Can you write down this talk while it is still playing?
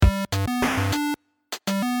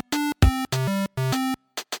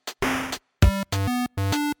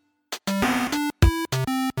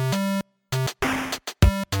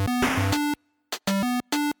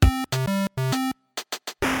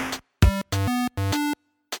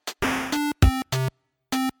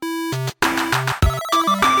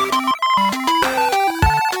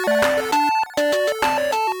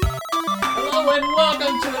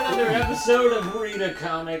episode of Read a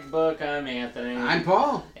Comic Book. I'm Anthony. I'm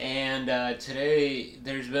Paul. And today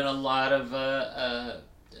there's been a lot of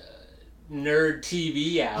nerd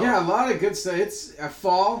TV out. Yeah, a lot of good stuff. It's a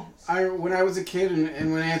fall. When I was a kid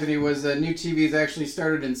and when Anthony was, new TVs actually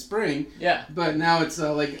started in spring. Yeah. But now it's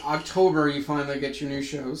like October you finally get your new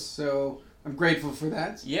shows. So I'm grateful for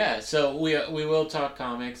that. Yeah, so we will talk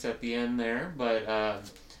comics at the end there, but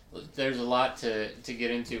there's a lot to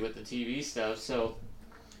get into with the TV stuff. So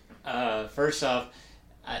first off,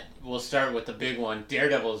 we'll start with the big one.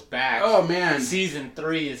 Daredevil's back. Oh, man. Season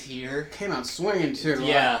 3 is here. Came out swinging, too.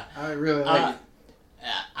 Yeah. I really like it.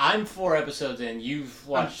 I'm 4 episodes in. You've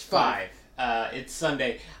watched 5. It's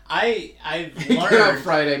Sunday. I've learned... Came out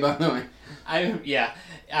Friday, by the way.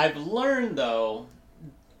 I've learned, though,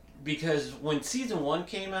 because when Season 1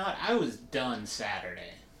 came out, I was done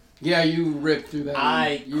Saturday. Yeah, you ripped through that.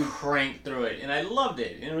 I cranked through it, and I loved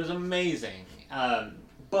it, and it was amazing.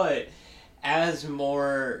 But as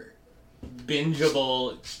more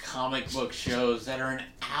bingeable comic book shows that are an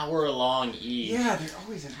hour long each, yeah, they're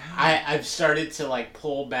always an hour. I've started to like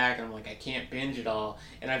pull back, and I'm like, I can't binge it all,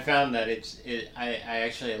 and I found that I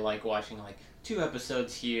actually like watching like 2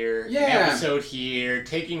 episodes here, an episode here,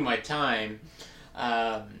 taking my time.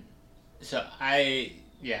 So I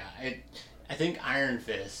think Iron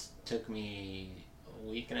Fist took me a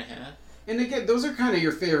week and a half. And again, those are kind of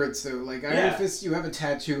your favorites, though. Like, Iron Fist, you have a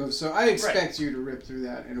tattoo of, so I expect you to rip through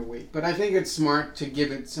that in a week. But I think it's smart to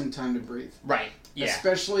give it some time to breathe. Right, yeah.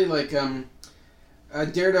 Especially, like,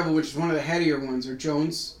 Daredevil, which is one of the headier ones, or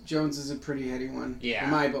Jones. Jones is a pretty heady one. Yeah.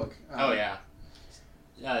 In my book.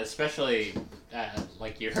 Especially,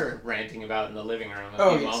 like you're ranting about in the living room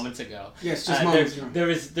a few moments ago. Yes, just moments ago.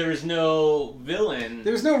 There was no villain.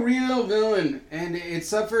 There was no real villain, and it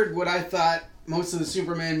suffered what I thought most of the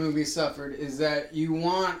Superman movies suffered, is that you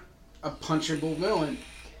want a punchable villain.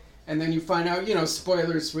 And then you find out,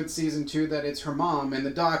 spoilers with season 2, that it's her mom and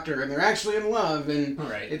the doctor, and they're actually in love, and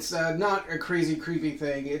it's not a crazy, creepy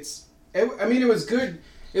thing. It was good.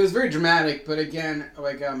 It was very dramatic, but again,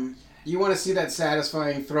 like, you want to see that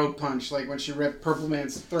satisfying throat punch, like when she ripped Purple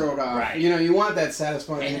Man's throat off. Right. You want that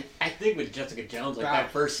satisfying. And I think with Jessica Jones, that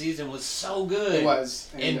first season was so good. It was.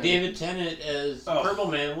 And David Tennant as Purple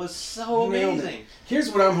Man was so amazing. Here's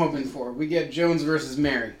what I'm hoping for. We get Jones versus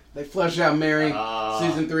Mary. They flesh out Mary.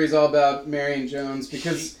 Season 3 is all about Mary and Jones,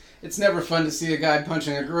 because it's never fun to see a guy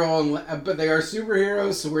punching a girl, but they are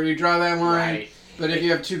superheroes, so where do you draw that line? Right. But if you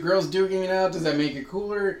have 2 girls duking it out, does that make it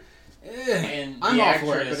cooler? And I'm all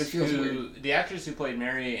for it, but it feels weird. The actress who played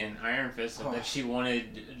Mary in Iron Fist said that she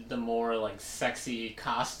wanted the more like sexy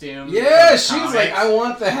costume. Yeah, she's like, I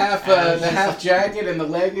want the half jacket and the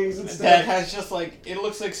leggings and stuff. That has just like, it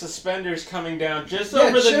looks like suspenders coming down just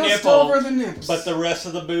over the nipples, but the rest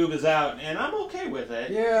of the boob is out, and I'm okay with it.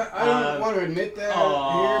 Yeah, I don't want to admit that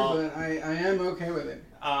here, but I am okay with it.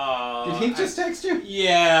 Did he just text you?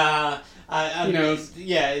 Yeah, he knows.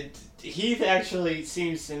 Heath actually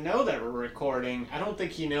seems to know that we're recording. I don't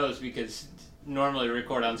think he knows because normally we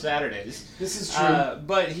record on Saturdays. This is true.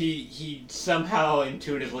 But he somehow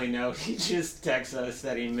intuitively knows. He just texts us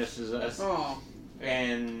that he misses us. Oh.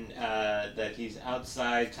 And that he's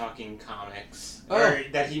outside talking comics. Or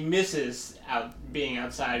that he misses being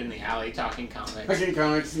outside in the alley talking comics. Talking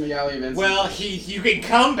comics in the alley events. Well, you can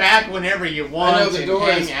come back whenever you want. I know the door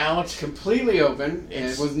hang is out. Completely open. And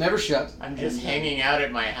it was never shut. I'm just hanging out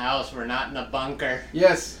at my house. We're not in a bunker.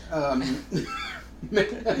 Yes. That'd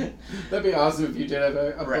be awesome if you did have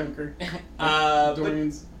a bunker.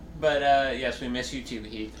 Dorian's. But yes, we miss you too,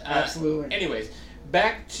 Heath. Absolutely. Anyways,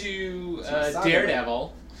 back to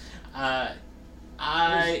Daredevil.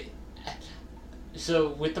 So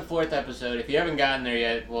with the 4th episode, if you haven't gotten there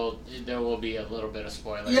yet, well, there will be a little bit of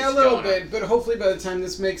spoilers. Yeah, a little bit, but hopefully by the time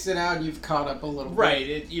this makes it out, you've caught up a little bit.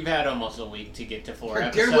 Right, you've had almost a week to get to 4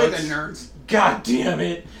 episodes. Get away the nerds. God damn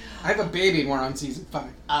it. I have a baby more on season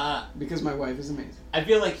 5. Because my wife is amazing. I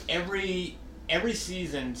feel like every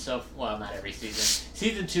season, not every season,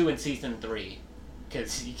 season 2 and season 3,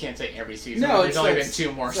 because you can't say every season. No, there's only been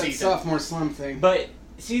 2 more seasons. That sophomore slum thing. But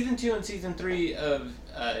season 2 and season 3 of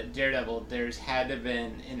Daredevil, there's had to have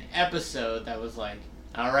been an episode that was like,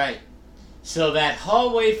 all right, so that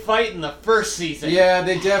hallway fight in the first season. Yeah,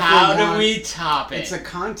 they definitely. How do we top it? It's a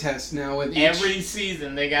contest now with every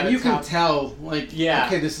season they got. You can tell,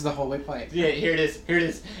 okay, this is the hallway fight. Yeah, here it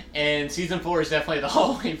is. And season 4 is definitely the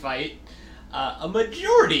hallway fight. A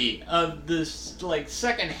majority of this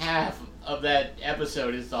second half of that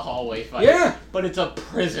episode is the hallway fight. Yeah. But it's a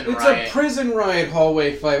prison It's riot. a prison riot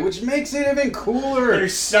hallway fight, which makes it even cooler.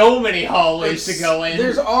 There's so many hallways to go in.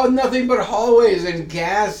 There's nothing but hallways and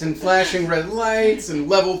gas and flashing red lights and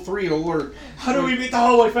level 3 alert. How do we beat the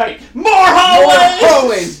hallway fight? More hallways! More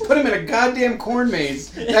hallways! Put him in a goddamn corn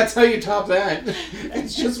maze. That's how you top that.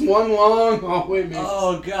 It's just one long hallway maze.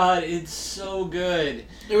 Oh god, it's so good.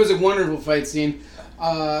 It was a wonderful fight scene.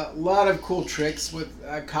 A lot of cool tricks with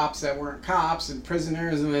cops that weren't cops and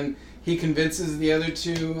prisoners, and then he convinces the other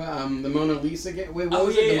two, the Mona Lisa. Wait, what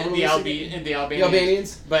was it? The Albanians. The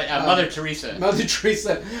Albanians. But Mother Teresa. Mother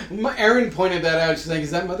Teresa. Erin pointed that out. She's like, "Is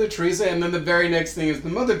that Mother Teresa?" And then the very next thing is the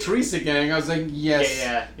Mother Teresa gang. I was like, "Yes,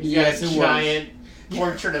 Yeah. yes, it giant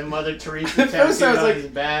portrait of Mother Teresa At first tattooed I was on like, his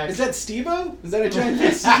back. Is that Steve-O? Is that a giant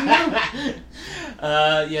face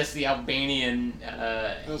Steve-O? Yes, the Albanian.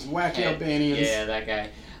 Those wacky head. Albanians. Yeah, that guy.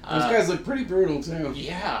 Those guys look pretty brutal too.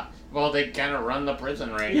 Yeah. Well, they kind of run the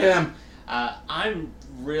prison right Yeah. now. I'm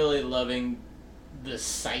really loving the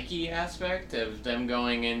psyche aspect of them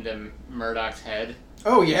going into Murdoch's head.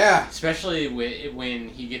 Oh yeah. Especially when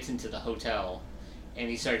he gets into the hotel and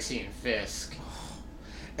he starts seeing Fisk.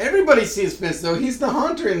 Everybody sees Fisk though. He's the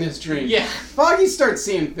haunter in this dream. Yeah. Foggy starts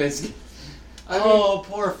seeing Fisk.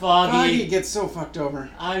 Poor Foggy. Foggy gets so fucked over.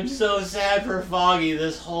 I'm so sad for Foggy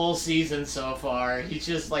this whole season so far. He's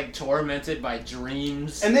just like tormented by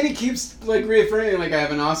dreams. And then he keeps like reaffirming like, I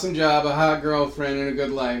have an awesome job, a hot girlfriend, and a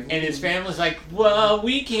good life. And his family's like, well,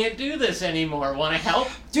 we can't do this anymore. Want to help?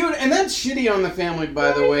 Dude, and that's shitty on the family,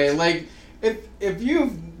 by the way. Like, if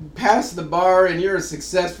you've passed the bar and you're a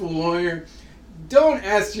successful lawyer, don't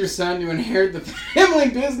ask your son to inherit the family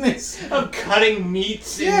business of cutting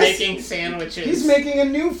meats and making sandwiches. He's making a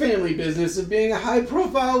new family business of being a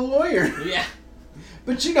high-profile lawyer. Yeah.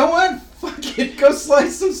 But you know what? Fuck it. Go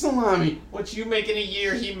slice some salami. What you make in a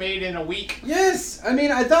year, he made in a week. Yes. I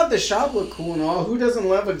mean, I thought the shop looked cool and all. Who doesn't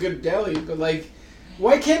love a good deli? But, like,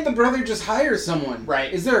 why can't the brother just hire someone?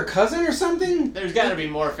 Right. Is there a cousin or something? There's got to be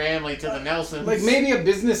more family to the Nelsons. Like maybe a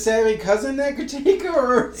business-savvy cousin that could take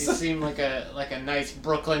her? They seem like a nice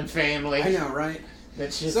Brooklyn family. I know, right?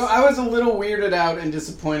 That's just... So I was a little weirded out and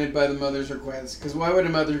disappointed by the mother's request. Because why would a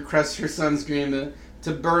mother request her son's dream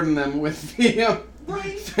to burden them with the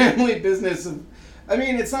family business? I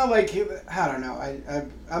mean, it's not like... I don't know.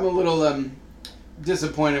 I'm a little...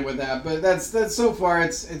 disappointed with that, but that's so far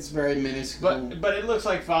it's very minuscule. But it looks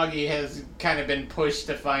like Foggy has kind of been pushed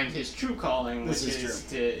to find his true calling, which is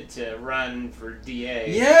to run for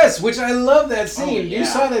DA. Yes, which I love that scene. Oh, yeah. You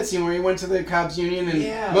saw that scene where he went to the cops union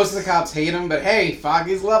and most of the cops hate him, but hey,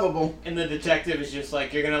 Foggy's lovable. And the detective is just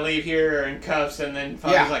like, you're gonna leave here in cuffs, and then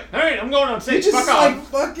Foggy's like, all right, I'm going on stage. He just fuck off.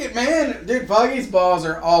 fuck it, man. Dude, Foggy's balls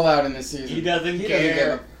are all out in this season. He doesn't care. He doesn't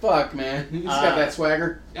give a fuck, man. He's got that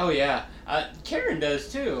swagger. Oh yeah. Karen does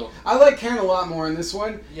too. I like Karen a lot more in this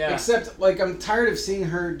one. Yeah. Except, like, I'm tired of seeing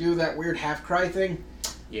her do that weird half-cry thing.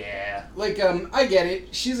 Yeah. Like, I get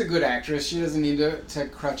it. She's a good actress. She doesn't need to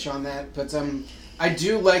crutch on that. But, I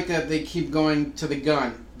do like that they keep going to the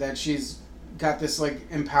gun. That she's got this, like,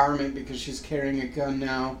 empowerment because she's carrying a gun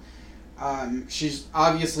now. She's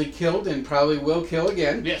obviously killed and probably will kill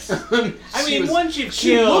again. Yes. Once you've killed...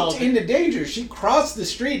 She looked into danger. She crossed the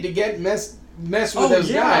street to get mess with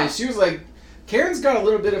those guys. She was like, Karen's got a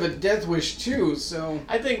little bit of a death wish too, so...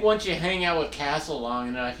 I think once you hang out with Castle long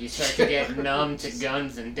enough, you start to get numb to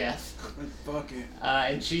guns and death. Fuck it.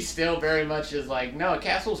 And she still very much is like, no,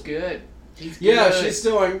 Castle's good. He's good. Yeah, she's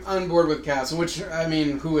still on board with Castle, which, I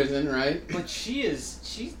mean, who isn't, right? But she's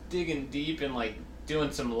digging deep and, like,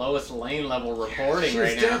 doing some Lois Lane level reporting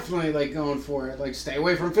right now. She's definitely, like, going for it. Like, stay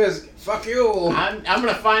away from Fisk. Fuck you. I'm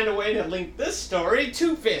gonna find a way to link this story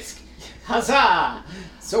to Fisk. Huzzah!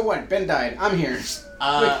 So what? Ben died. I'm here.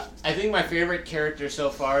 I think my favorite character so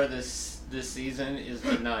far this season is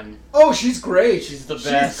the nun. Oh, she's great. She's the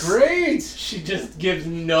best. She's great. She just gives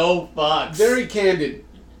no fucks. Very candid.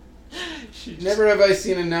 Never have I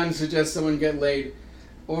seen a nun suggest someone get laid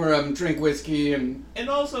or drink whiskey and... And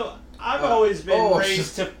also, I've always been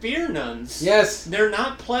raised to fear nuns. Yes. They're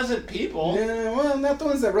not pleasant people. Yeah, well, not the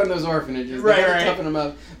ones that run those orphanages. Right, they gotta right. toughen them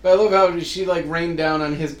up. But I love how she, like, rained down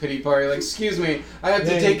on his pity party. Like, excuse me, I have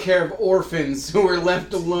to take care of orphans who are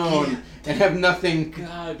left alone and have nothing.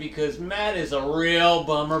 God, because Matt is a real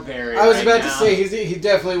bummer berry. I was about to say, he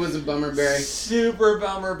definitely was a bummer berry. Super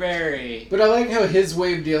bummer berry. But I like how his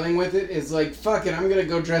way of dealing with it is like, fuck it, I'm gonna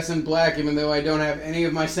go dress in black even though I don't have any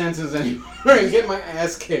of my senses anymore and get my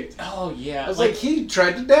ass kicked. Oh, yeah. I was like, he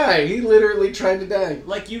tried to die. He literally tried to die.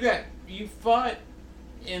 Like, you fought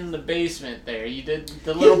in the basement there. You did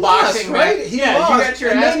the little lost, boxing right? match. He Yeah, lost, you got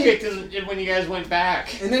your and ass then kicked when you guys went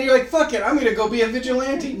back. And then you're like, fuck it, I'm gonna go be a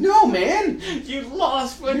vigilante. No, man. You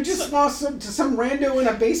lost when You just lost to some rando in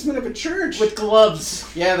a basement of a church. with gloves.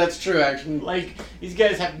 Yeah, that's true, actually. Like, these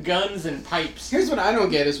guys have guns and pipes. Here's what I don't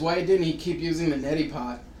get is why didn't he keep using the neti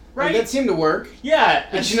pot? Right. Like, that seemed to work. Yeah.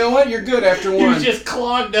 But you know what? You're good after He one. was just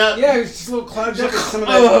clogged up. Yeah, he was just a little clogged up with some of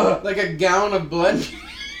that, like a gallon of blood.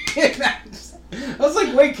 I was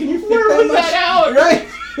like, wait, can you fit Where that was much? that out? Right.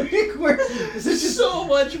 Where, is it just, So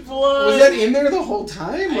much blood. was that in there the whole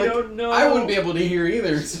time? I don't know. I wouldn't be able to hear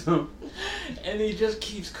either, so. And he just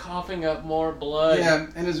keeps coughing up more blood. Yeah,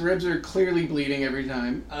 and his ribs are clearly bleeding every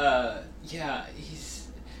time. Yeah, he's...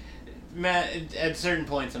 Matt, at certain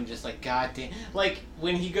points, I'm just like, God damn. Like,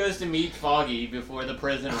 when he goes to meet Foggy before the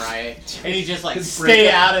prison riot, and he's just like, His stay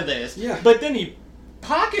breakup. out of this. Yeah. But then he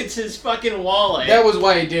pockets his fucking wallet. That was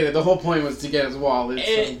why he did it. The whole point was to get his wallet.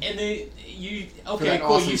 And So. Okay, that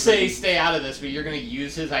cool, awesome you say prison. stay out of this, but you're going to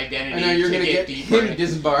use his identity I know, you're to going to get deeper. him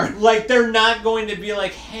disbarred. Like, they're not going to be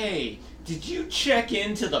like, hey, did you check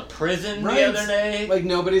into the prison the other day? Like,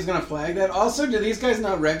 nobody's going to flag that. Also, do these guys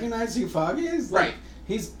not recognize who Foggy is? Like, Right.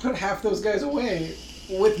 He's put half those guys away,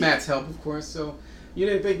 with Matt's help, of course, so you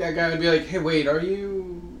didn't think that guy would be like, hey, wait, are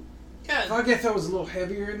you... Yeah. Foggy, I thought was a little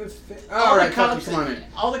heavier in the face. All Alright, the fuck you, cops, come on in.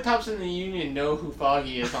 all the cops in the union know who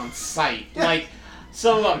Foggy is on sight. Like,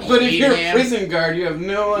 some of them But if hate you're a him. prison guard, you have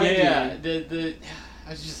no idea. Yeah, I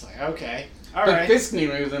was just like, okay, all But right. Fisk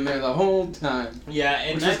knew he was in there the whole time. Yeah,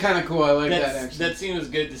 and Which is kind of cool. I like that, actually. that scene was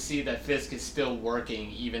good to see that Fisk is still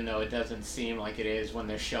working, even though it doesn't seem like it is when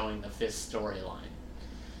they're showing the Fisk storyline.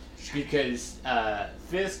 Because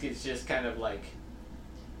Fisk is just kind of like,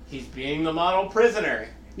 he's being the model prisoner.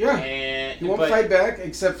 Yeah. And, He won't fight back,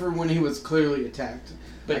 except for when he was clearly attacked.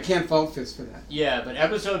 But I can't fault Fisk for that. Yeah, but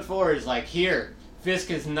episode 4 is like, here, Fisk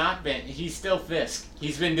has not been, he's still Fisk.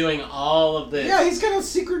 He's been doing all of this. Yeah, he's got a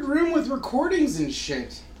secret room with recordings and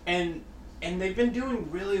shit. And they've been doing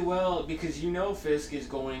really well because you know Fisk is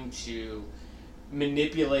going to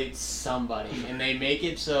manipulate somebody. And they make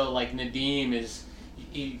it so, like, Nadeem is,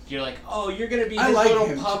 you're like, oh, you're going to be his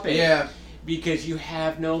little puppet. Yeah. Because you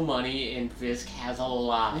have no money and Fisk has a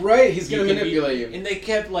lot. Right, he's going to manipulate you. And they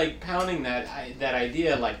kept, like, pounding that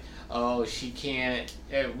idea, like, oh,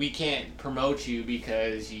 we can't promote you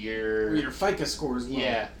because you're... Your FICA score is low.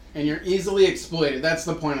 Yeah. And you're easily exploited. That's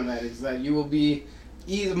the point of that, is that you will be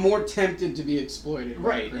more tempted to be exploited.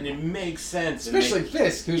 Right, and it makes sense. Especially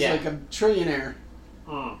Fisk, who's like a trillionaire.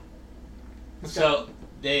 So...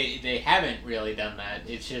 They haven't really done that.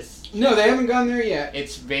 It's just... No, they haven't gone there yet.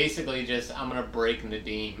 It's basically just, I'm going to break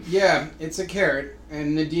Nadeem. Yeah, it's a carrot.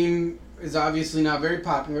 And Nadeem is obviously not very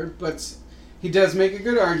popular, but he does make a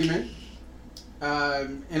good argument.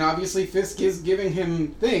 And obviously Fisk is giving him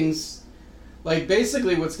things. Like,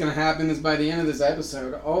 basically what's going to happen is by the end of this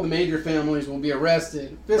episode, all the major families will be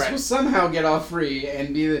arrested. Fisk will somehow get off free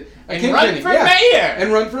and be a kingpin. Run for mayor!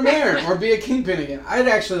 And run for mayor. Or be a kingpin again. I'd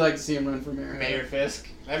actually like to see him run for mayor. Mayor Fisk.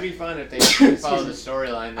 That'd be fun if they follow the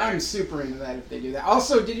storyline there. I'm super into that if they do that.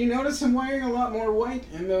 Also, did you notice him wearing a lot more white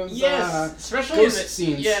in those especially ghost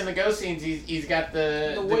scenes? Yeah, in the ghost scenes, he's got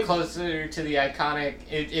the closer to the iconic.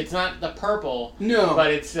 It's not the purple, no,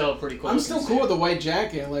 but it's still pretty cool. I'm still cool with the white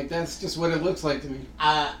jacket. Like, that's just what it looks like to me.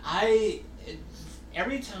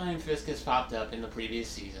 Every time Fisk has popped up in the previous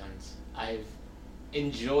seasons, I've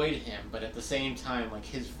enjoyed him, but at the same time, like,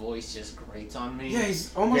 his voice just grates on me. Yeah,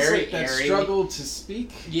 he's almost very like that airy. struggle to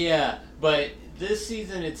speak. Yeah, but this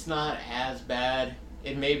season it's not as bad.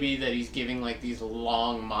 It may be that he's giving like these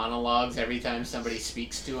long monologues every time somebody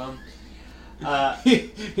speaks to him. He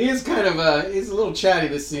is kind of he's a little chatty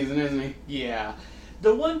this season, isn't he? Yeah.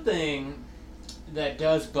 The one thing that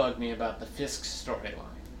does bug me about the Fisk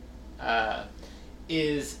storyline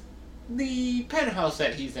is the penthouse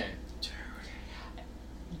that he's in.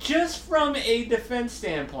 Just from a defense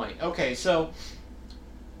standpoint. Okay, so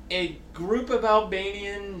a group of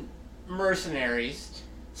Albanian mercenaries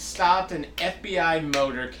stopped an FBI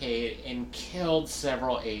motorcade and killed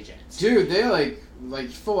several agents. Dude, they like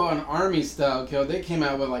full-on army style kill. They came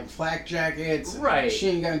out with like flak jackets,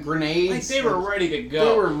 machine gun grenades. Like they were ready to go.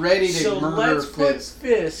 They were ready to murder let's put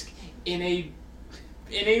Fisk in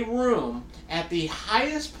a room at the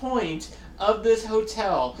highest point of this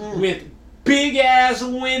hotel with big ass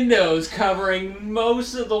windows covering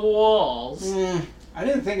most of the walls. I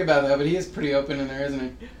didn't think about that, but he is pretty open in there, isn't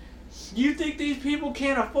he? You think these people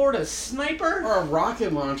can't afford a sniper? Or a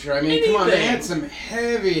rocket launcher. I mean, come on, they had some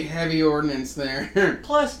heavy ordnance there.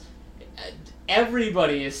 Plus,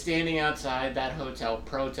 Everybody is standing outside that hotel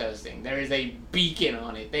protesting. There is a beacon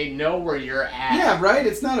on it. They know where you're at. Yeah, right?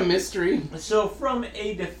 It's not a mystery. So from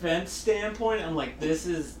a defense standpoint, I'm like,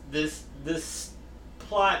 this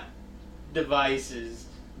plot device is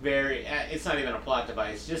very... it's not even a plot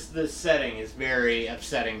device. Just the setting is very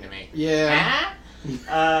upsetting to me. Yeah.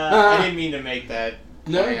 I didn't mean to make that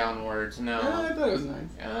play No? on words. No. I thought it was nice.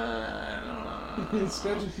 I don't know.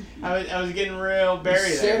 I was getting real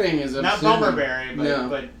Barry the there. setting is Not upsetting. Bummer Barry, but, No.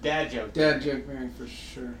 but dad joke. Dad joke Barry for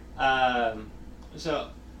sure. So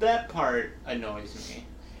that part annoys me.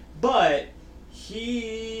 But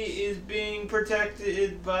he is being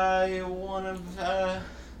protected by one of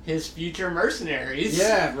his future mercenaries.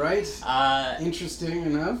 Yeah, right? Interesting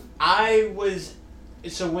enough.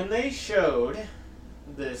 So when they showed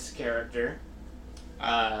this character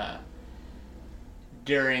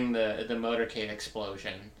during the motorcade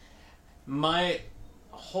explosion,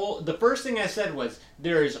 the first thing I said was,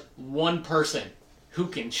 there is one person who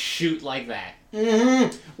can shoot like that.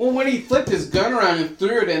 Mm-hmm. Well, when he flipped his gun around and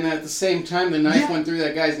threw it, and at the same time the knife went through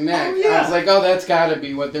that guy's neck, I was like, oh, that's got to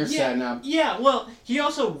be what they're setting up. Yeah, well, he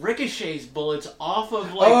also ricochets bullets off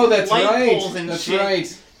of light poles and shit.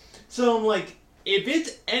 That's right. So I'm like, if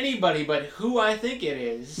it's anybody but who I think it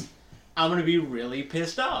is, I'm gonna be really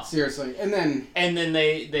pissed off. Seriously, and then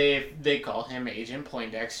they call him Agent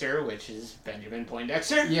Poindexter, which is Benjamin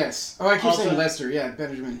Poindexter. Yes. Oh, I keep saying Lester. Yeah,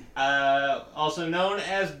 Benjamin. Also known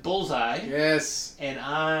as Bullseye. Yes. And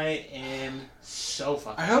I am so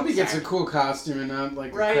fucking. I hope he gets a excited. cool costume and not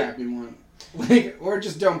like the crappy one. Or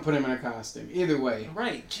just don't put him in a costume. Either way.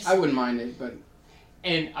 Right. I wouldn't mind it, but.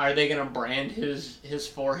 And are they gonna brand his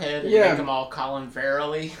forehead and Yeah. make him all Colin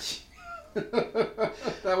Farrell-y?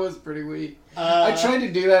 That was pretty weak. I tried to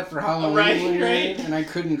do that for Halloween right. and I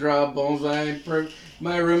couldn't draw a bullseye.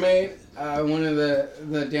 My roommate, one of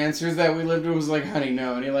the dancers that we lived with, was like, honey,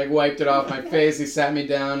 no. And he like wiped it off my face. He sat me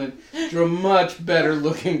down and drew a much better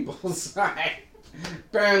looking bullseye.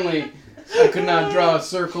 Apparently, I could not draw a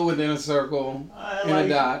circle within a circle and a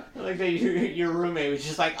dot. I like that your roommate was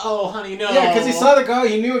just like, oh, honey, no. Yeah, because he saw the guy.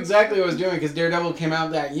 He knew exactly what I was doing because Daredevil came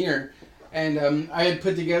out that year. And I had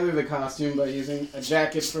put together the costume by using a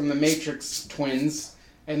jacket from the Matrix twins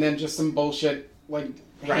and then just some bullshit like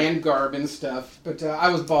hand garb and stuff. But I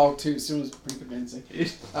was bald too, so it was pretty convincing.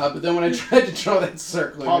 But then when I tried to draw that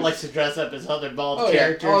circle... Paul likes to dress up as other bald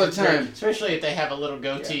characters. Yeah, all the time. Especially if they have a little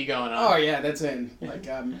goatee going on. Oh yeah, that's it. Like,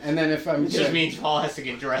 and then if I'm... It just means Paul has to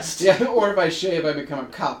get dressed. Yeah, or if I shave, I become a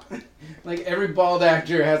cop. Like every bald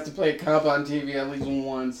actor has to play a cop on TV at least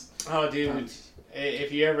once. Oh dude,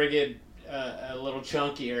 if you ever get... a little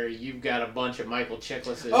chunkier, you've got a bunch of Michael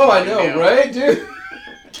Chiklis's. Oh, I know, right, dude?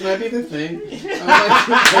 Can I be the thing?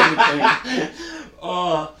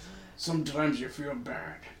 Sometimes you feel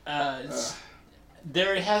bad.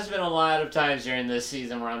 There has been a lot of times during this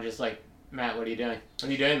season where I'm just like, Matt, what are you doing? What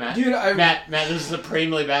are you doing, Matt? Dude, Matt, this is a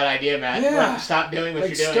supremely bad idea, Matt. Yeah. Stop doing what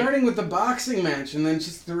you're doing. Starting with the boxing match and then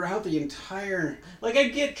just throughout the entire... Like, I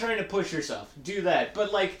get trying to push yourself. Do that.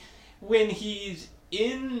 But, like, when he's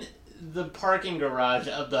in the parking garage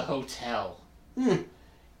of the hotel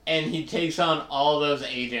and he takes on all those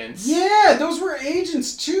agents. Yeah, those were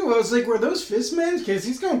agents too. I was like, were those Fistmen? Because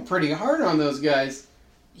he's going pretty hard on those guys.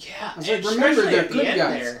 Yeah. I was like, remember, they're good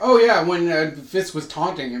guys. There. Oh yeah, when Fist was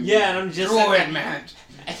taunting him. Yeah, and I'm just like... like... Matt.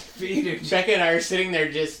 Feed it. Becca and I are sitting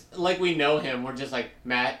there just, like we know him. We're just like,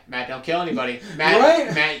 Matt, don't kill anybody.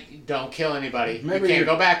 Matt, don't kill anybody. Maybe you can't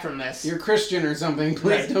go back from this. You're Christian or something.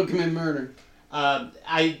 Please don't commit murder.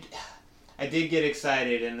 I did get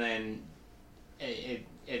excited, and then it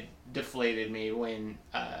deflated me when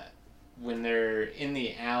they're in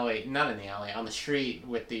the alley, not in the alley, on the street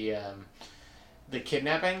with the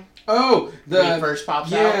kidnapping. Oh, when he first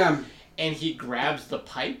pops out, and he grabs the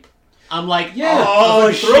pipe. I'm like,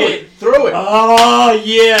 shit, throw it. Oh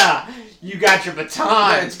yeah, you got your baton.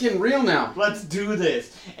 Yeah, it's getting real now. Let's do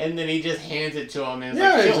this. And then he just hands it to him and is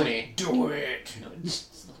like, kill me. Do it.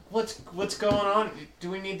 What's going on? Do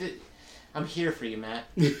we need to? I'm here for you, Matt.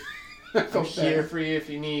 I'm here for you if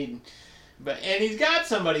you need. And he's got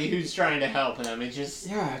somebody who's trying to help him. It just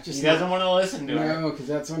he doesn't want to listen to her. No, because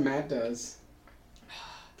that's what Matt does.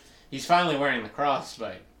 He's finally wearing the cross,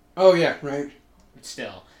 but oh yeah, right.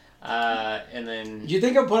 Still, and then do you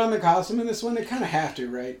think I'll put on the costume in this one? They kind of have to,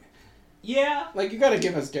 right? Yeah. Like, you gotta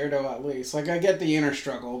give us Daredevil at least. Like, I get the inner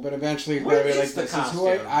struggle, but eventually you've What gotta be is like, the this costume?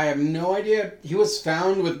 is who I have no idea. He was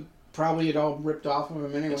found with probably it all ripped off of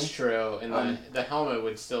him anyway. It's true, and the helmet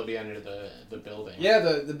would still be under the building. Yeah,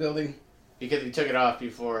 the building. because he took it off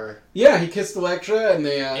before. Yeah, he kissed Elektra, and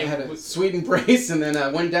they had a sweet embrace, and then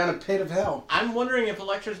went down a pit of hell. I'm wondering if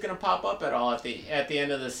Elektra's going to pop up at all at the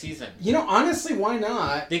end of the season. You know, honestly, why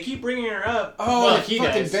not? They keep bringing her up. Oh, well, if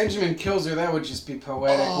fucking Benjamin kills her, that would just be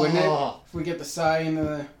poetic, wouldn't it? If we get the sigh into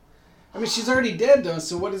the... I mean, she's already dead, though,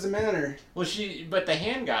 so what does it matter? Well, but the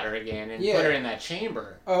hand got her again and put her in that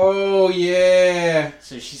chamber. Oh, yeah.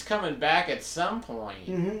 So she's coming back at some point.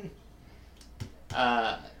 Mm-hmm.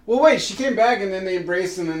 Well, wait, she came back, and then they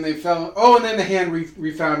embraced, and then they fell... Oh, and then the hand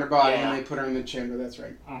refound her body, and they put her in the chamber, that's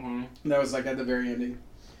right. Mm-hmm. That was, like, at the very ending.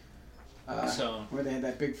 Where they had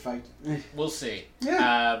that big fight. We'll see.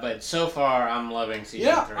 Yeah. But so far, I'm loving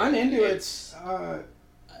season 3. Yeah, I'm into it.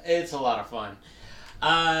 It's a lot of fun.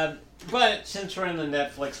 But since we're in the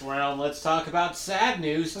Netflix realm, let's talk about sad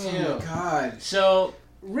news, too. Oh, my God. So,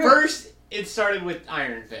 first, it started with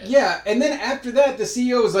Iron Fist. Yeah, and then after that, the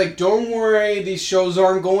CEO was like, don't worry, these shows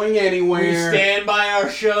aren't going anywhere. We stand by our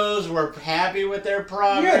shows. We're happy with their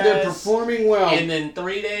progress. Yeah, they're performing well. And then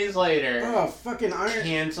 3 days later, fucking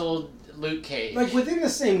canceled Luke Cage. Like, within the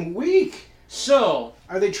same week. So...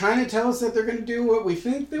 Are they trying to tell us that they're going to do what we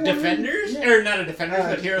think they want to do? Defenders? Yeah. Or not a Defenders,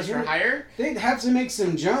 but Heroes for Hire? They'd have to make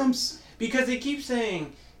some jumps. Because they keep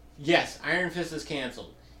saying, yes, Iron Fist is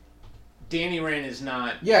canceled. Danny Rand is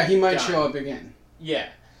not. Yeah, he might done. show up again. Yeah.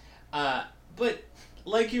 But,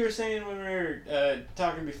 like you were saying when we were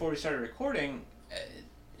talking before we started recording,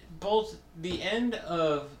 both the end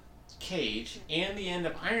of Cage and the end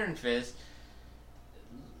of Iron Fist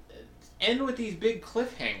end with these big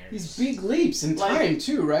cliffhangers. These big leaps in time,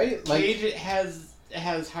 too, right? Cage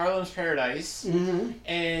has Harlem's Paradise,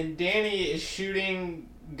 and Danny is shooting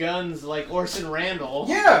guns like Orson Randall.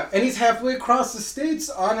 Yeah, and he's halfway across the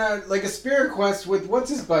states on a spirit quest with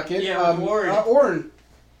what's his bucket? Yeah, Orrin.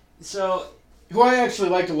 So, who I actually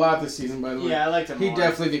liked a lot this season, by the way. Yeah, I liked him. He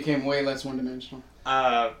definitely became way less one-dimensional.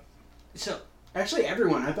 So. Actually,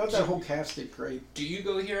 everyone. I thought that whole cast did great. Do you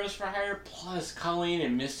go Heroes for Hire? Plus, Colleen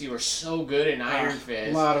and Misty were so good in Iron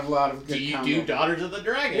Fist. A lot of good. Do you do Daughters of the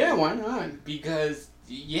Dragon? Yeah, why not? Because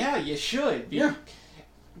you should. Yeah.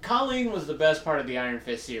 Colleen was the best part of the Iron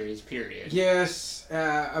Fist series. Period. Yes.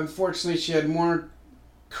 Unfortunately, she had more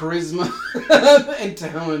charisma and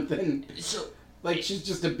talent than. Like, she's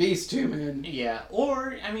just a beast, too, man. Yeah.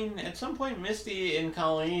 Or, I mean, at some point, Misty and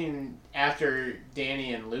Colleen, after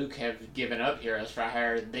Danny and Luke have given up Heroes for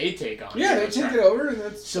Hire, they take on Heroes they take it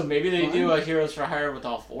over. So maybe they do a Heroes for Hire with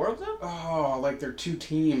all 4 of them? Oh, like they're 2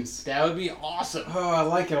 teams. That would be awesome. Oh, I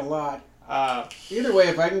like it a lot. Either way,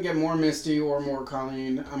 if I can get more Misty or more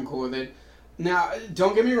Colleen, I'm cool with it. Now,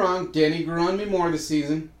 don't get me wrong, Danny grew on me more this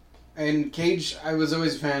season. And Cage, I was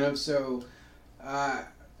always a fan of, so...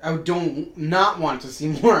 I don't not want to see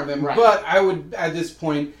more of them, but I would at this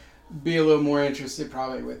point be a little more interested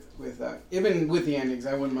probably with even with the endings.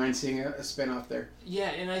 I wouldn't mind seeing a spin-off there. Yeah,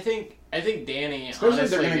 and I think Danny, especially if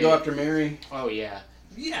they're going to go after Mary. Oh yeah,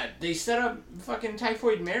 they set up fucking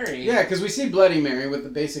Typhoid Mary. Yeah, because we see Bloody Mary with the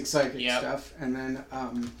basic psychic stuff, and then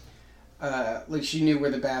like she knew where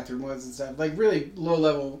the bathroom was and stuff, like really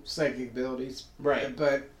low-level psychic abilities. Right,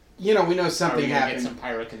 but. You know, we know something happened. Get some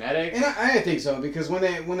pyrokinetic? And I think so, because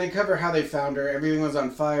when they cover how they found her, everything was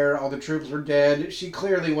on fire, all the troops were dead. She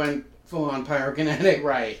clearly went full-on pyrokinetic.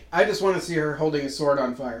 Right. I just want to see her holding a sword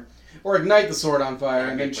on fire. Or ignite the sword on fire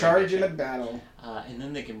and then charge in a battle. And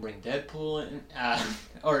then they can bring Deadpool in.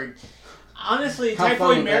 Or, honestly,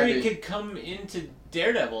 Typhoid Mary could come into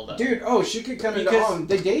Daredevil, though. Dude, she could come into all.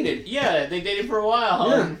 They dated. Yeah, they dated for a while.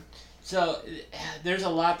 Yeah. So, there's a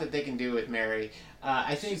lot that they can do with Mary.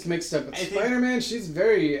 I think she's mixed up with Spider-Man. She's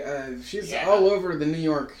very, she's all over the New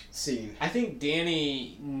York scene. I think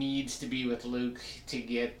Danny needs to be with Luke to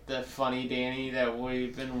get the funny Danny that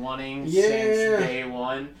we've been wanting since day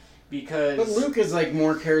one. Because but Luke is like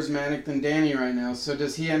more charismatic than Danny right now. So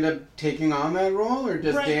does he end up taking on that role, or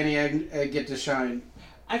does Danny get to shine?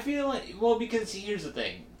 I feel like because here's the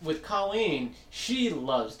thing with Colleen, she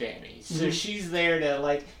loves Danny, so she's there to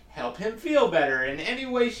like help him feel better in any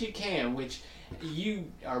way she can, which. You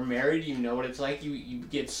are married, you know what it's like, you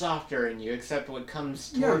get softer and you accept what comes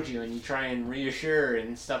towards you and you try and reassure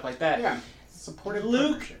and stuff like that. Yeah. Supportive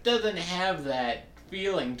Luke doesn't have that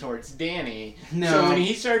feeling towards Danny. No. So when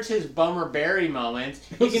he starts his bummer Barry moments,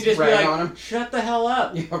 he can just be like, shut the hell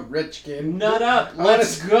up. Yeah, rich kid. Nut up.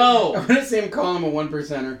 Let's go. I want to see him call him a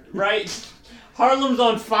 1%er. Right? Harlem's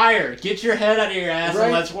on fire. Get your head out of your ass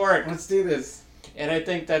and let's work. Let's do this. And I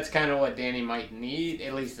think that's kind of what Danny might need,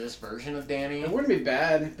 at least this version of Danny. It wouldn't be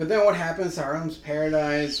bad. But then what happens to Harlem's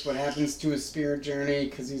Paradise? What happens to his spirit journey?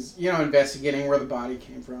 Because he's, investigating where the body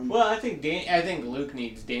came from. Well, I think Luke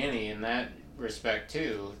needs Danny in that respect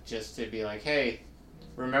too, just to be like, hey,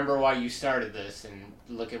 remember why you started this, and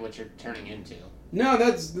look at what you're turning into. No,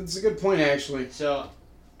 that's a good point actually. So,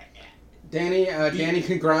 Danny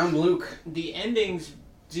can ground Luke. The endings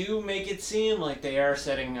do make it seem like they are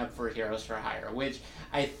setting up for Heroes for Hire, which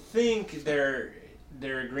I think their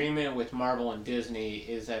agreement with Marvel and Disney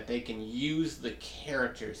is that they can use the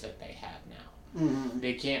characters that they have now. Mm-hmm.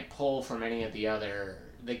 They can't pull from any of the other.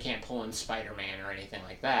 They can't pull in Spider-Man or anything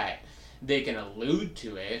like that. They can allude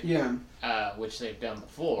to it, yeah, which they've done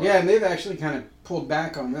before. Yeah, and they've actually kind of pulled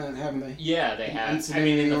back on that, haven't they? Yeah, they have. I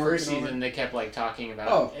mean, in the first season, they kept like talking about.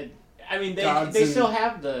 Oh, I mean, they still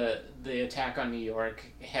have the attack on New York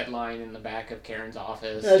headline in the back of Karen's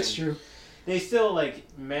office. That's true. They still like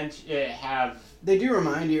have. They do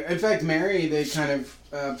remind you. In fact, Mary, they kind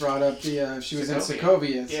of brought up the she was in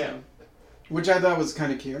Sokovia, so, yeah, which I thought was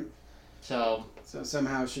kind of cute. So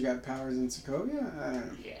somehow she got powers in Sokovia. I don't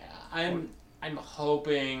know. Yeah, I'm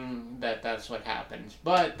hoping that that's what happens,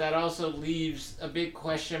 but that also leaves a big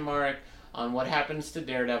question mark on what happens to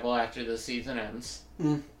Daredevil after the season ends,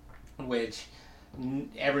 which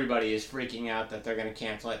everybody is freaking out that they're going to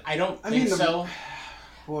cancel it. I don't think so.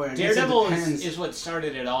 Boy, Daredevil is what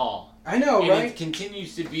started it all. I know, and right? It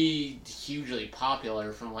continues to be hugely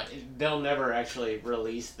popular. From what they'll never actually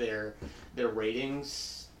release their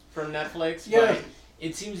ratings from Netflix, yeah. But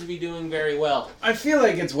it seems to be doing very well. I feel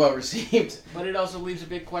like it's well received. But it also leaves a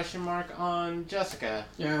big question mark on Jessica.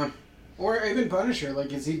 Yeah. Or even Punisher.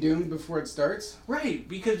 Like, is he doomed before it starts? Right,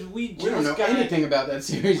 because we don't know anything about that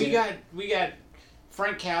series. We got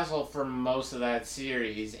Frank Castle for most of that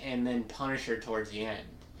series, and then Punisher towards the end.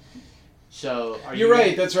 So You're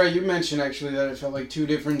right. That's right. You mentioned actually that it felt like two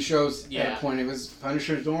different shows at a point. It was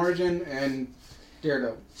Punisher's origin and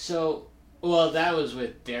Daredevil. So, well, that was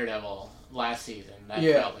with Daredevil last season. That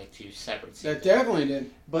felt like two separate seasons. That definitely did.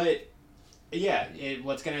 But yeah,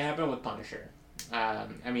 what's going to happen with Punisher? I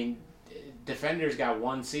mean, Defenders got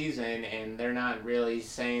one season, and they're not really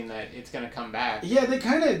saying that it's going to come back. Yeah, they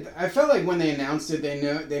kind of. I felt like when they announced it,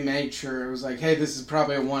 they made sure it was like, hey, this is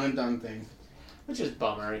probably a one and done thing. Which is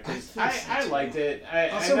bummer, because I liked it.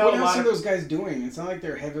 Also, I know what else are those guys doing? It's not like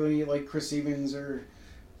they're heavily like Chris Evans or...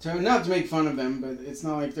 Not to make fun of them, but it's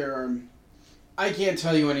not like there are... I can't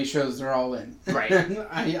tell you any shows they're all in. Right.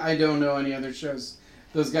 I don't know any other shows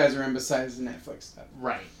those guys are in besides the Netflix stuff.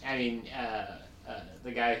 Right. I mean,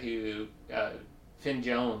 the guy who... Finn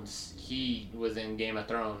Jones, he was in Game of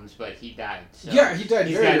Thrones, but he died. So yeah, he died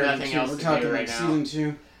he's very got nothing else We're to talking do like right season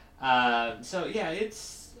 2. So, yeah,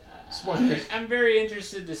 it's... I'm very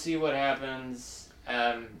interested to see what happens.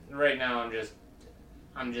 Right now,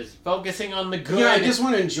 I'm just focusing on the good. Yeah, I just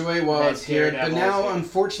want to enjoy while it's here. But now, here.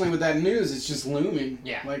 unfortunately, with that news, it's just looming.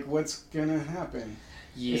 Yeah. Like, what's gonna happen?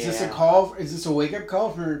 Yeah. Is this a call? Is this a wake up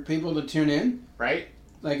call for people to tune in? Right.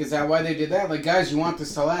 Like, is that why they did that? Like, guys, you want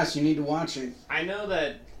this to last? You need to watch it. I know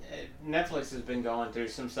that Netflix has been going through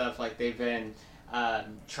some stuff. Like, they've been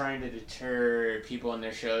trying to deter people in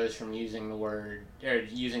their shows from using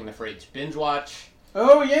the phrase binge watch.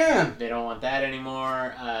 Oh yeah. They don't want that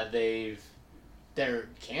anymore. They're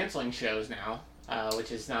canceling shows now,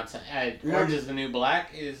 which is not. Orange is the New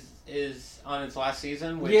Black is on its last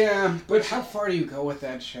season. But how far do you go with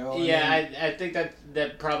that show? I think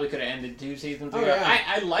that probably could have ended 2 seasons ago. Oh, yeah.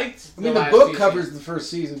 I liked. The book covers the first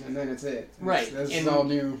season, and then it's it. Right. This is all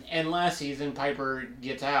new. And last season, Piper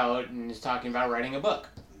gets out and is talking about writing a book.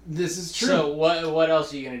 This is true. So what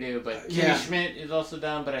else are you gonna do? But Kimmy Schmidt is also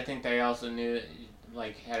done, but I think they also knew,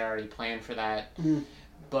 had already planned for that. Mm.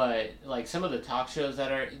 But like some of the talk shows that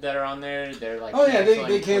are on there, they're like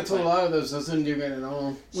they cancel a lot of those. Those didn't do good at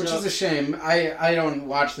all, which is a shame. I don't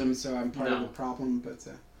watch them, so I'm part of the problem. But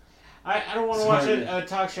I don't want to watch a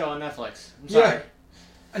talk show on Netflix. I'm sorry.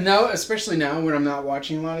 Yeah. No, especially now when I'm not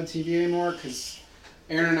watching a lot of TV anymore, because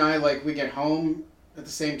Aaron and I we get home at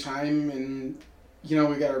the same time, and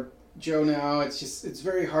we got our Joe now. It's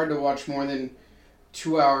very hard to watch more than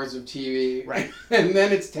 2 hours of TV, right? And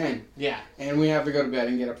then it's 10. Yeah. And we have to go to bed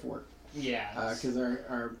and get up for work. Yeah. Because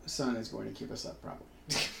our son is going to keep us up, probably.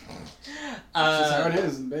 That's just how it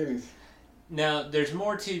is with babies. Now, there's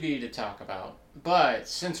more TV to talk about, but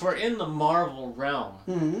since we're in the Marvel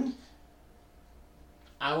realm,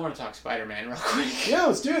 I want to talk Spider-Man real quick. Yeah,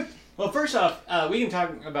 let's do it. Well, first off, we can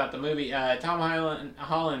talk about the movie. Tom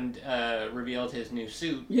Holland revealed his new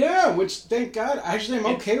suit. Yeah, which, thank God. Actually, I'm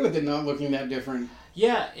okay with it not looking that different.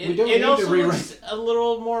 Yeah, it also looks a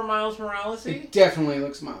little more Miles Morales-y. It definitely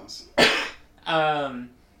looks Miles.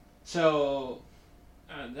 So,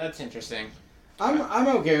 that's interesting. I'm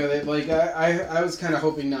okay with it. I was kind of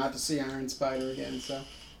hoping not to see Iron Spider again, so...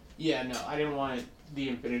 Yeah, no, I didn't want it the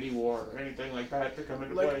Infinity War or anything like that to come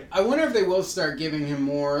into Like, play. I wonder if they will start giving him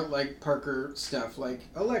more, like, Parker stuff, like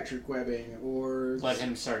electric webbing, or... Let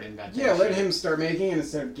him start inventing. Yeah, let shit. him start making it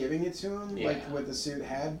instead of giving it to him, Yeah. like what the suit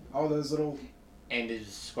had. All those little... And is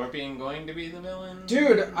Scorpion going to be the villain?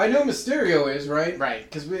 Dude, I know Mysterio is, right? Right.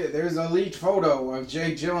 Because there's a leaked photo of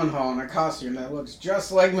Jake Gyllenhaal in a costume that looks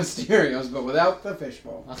just like Mysterio's, but without the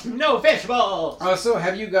fishbowl. No fishbowl! Also,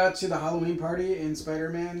 have you got to the Halloween party in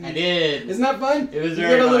Spider-Man? I did. Isn't that fun? It was you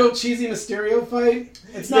very get a fun. little cheesy Mysterio fight.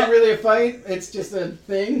 It's not really a fight. It's just a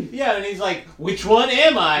thing. Yeah, and he's like, which one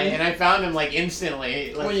am I? And I found him, like,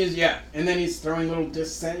 instantly. Like, And then he's throwing little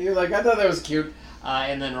discs at you. Like, I thought that was cute.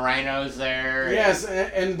 and then Rhino's there. Yes,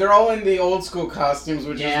 and they're all in the old school costumes,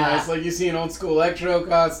 which is nice. Like, you see an old school Electro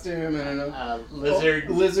costume and a Lizard.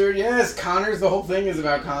 Lizard, yes. Connors, the whole thing is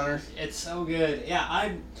about Connors. It's so good. Yeah,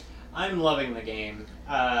 I'm loving the game.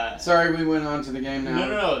 Sorry, we went on to the game now.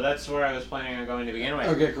 No, that's where I was planning on going to begin with.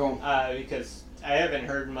 Okay, cool. Because I haven't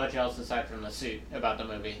heard much else aside from the suit about the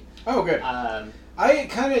movie. Oh, good. I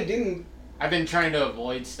kind of didn't... I've been trying to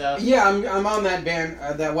avoid stuff. Yeah, I'm on that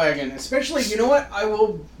that wagon. Especially, you know what? I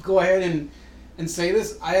will go ahead and say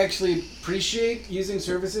this. I actually appreciate using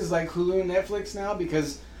services like Hulu and Netflix now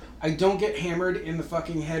because I don't get hammered in the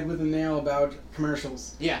fucking head with a nail about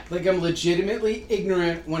commercials. Yeah. Like, I'm legitimately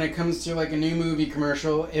ignorant when it comes to, like, a new movie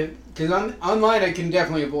commercial. Because online, I can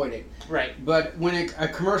definitely avoid it. Right. But when a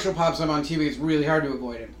commercial pops up on TV, it's really hard to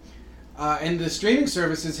avoid it. And the streaming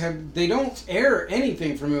services they don't air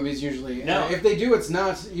anything for movies usually. No. If they do, it's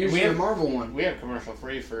not usually a Marvel one. We have commercial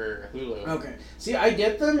free for Hulu. Okay. See, I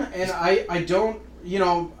get them, and I don't,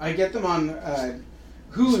 I get them on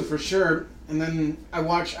Hulu for sure, and then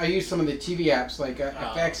I use some of the TV apps like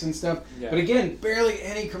FX and stuff. Yeah. But again, barely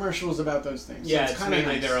any commercials about those things. Yeah, so it's kind of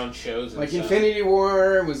mainly their own shows. Like Infinity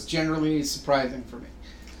War was generally surprising for me.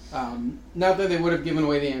 Not that they would have given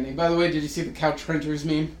away the ending. By the way, did you see the Couch Renters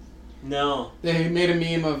meme? No. They made a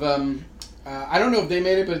meme of, I don't know if they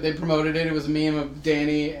made it, but they promoted it. It was a meme of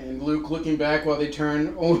Danny and Luke looking back while they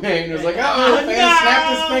turn away, and it was like, oh, the fan snapped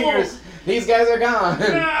his fingers. These guys are gone.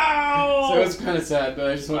 No! So it was kind of sad, but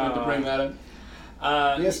I just wanted to bring that up.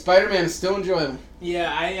 Yeah, Spider-Man is still enjoyable.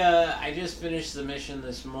 Yeah, I just finished the mission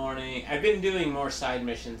this morning. I've been doing more side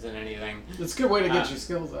missions than anything. It's a good way to get your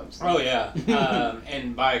skills up. So. Oh yeah,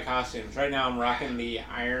 and buy costumes. Right now I'm rocking the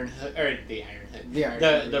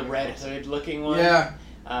the red hood looking one.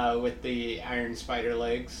 Yeah. With the iron spider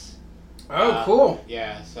legs. Oh, cool.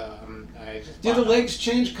 Yeah, so I just. Do the legs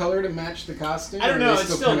change color to match the costume? I don't know.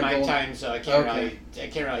 It's still nighttime, so I can't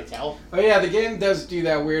really tell. Oh yeah, the game does do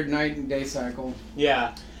that weird night and day cycle.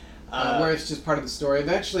 Yeah. Where it's just part of the story.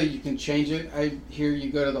 Eventually, you can change it. I hear you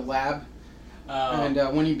go to the lab, and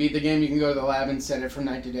when you beat the game, you can go to the lab and set it from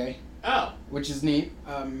night to day. Oh. Which is neat,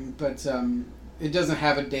 but it doesn't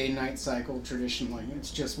have a day-night cycle traditionally.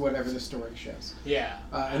 It's just whatever the story shows. Yeah.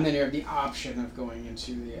 And then you have the option of going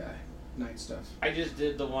into the night stuff. I just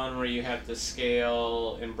did the one where you have to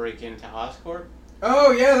scale and break into Oscorp.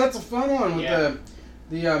 Oh yeah, that's a fun one with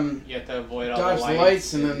the you have to avoid all dodge the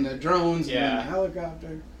lights and then the drones and then the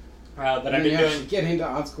helicopter. But I've been doing get into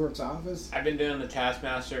Oscorp's office. I've been doing the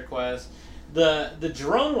Taskmaster quest. The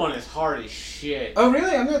drone one is hard as shit. Oh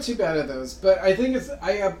really? I'm not too bad at those, but I think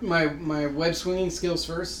I have my web swinging skills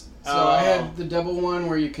first. So I had the double one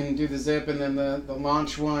where you can do the zip, and then the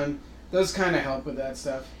launch one. Those kind of help with that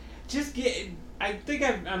stuff. I think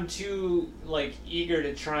I'm too eager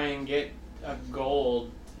to try and get a gold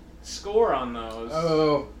score on those.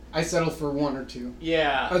 Oh, I settle for 1 or 2.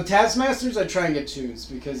 Yeah. Taskmasters, I try and get 2s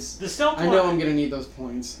because the stealth I know I'm gonna need those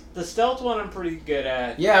points. The stealth one I'm pretty good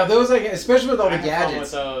at. Yeah, those especially with all the gadgets. Fun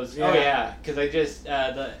with those. Yeah. Oh yeah, because I just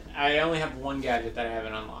I only have one gadget that I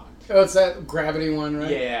haven't unlocked. Oh, it's that gravity one, right?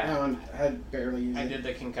 Yeah. That one I barely used. I did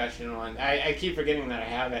the concussion one. I keep forgetting that I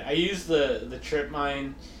have it. I use the trip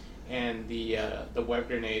mine and the web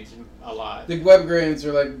grenades a lot. The web grenades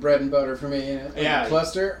are like bread and butter for me. Yeah.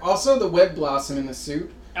 Cluster. Also, the web blossom in the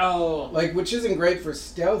suit. Oh. Which isn't great for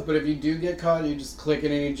stealth, but if you do get caught, you just click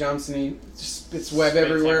it and he jumps and he just spits web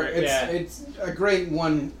everywhere. It's a great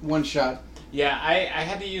one shot. Yeah, I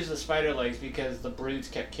had to use the spider legs because the brutes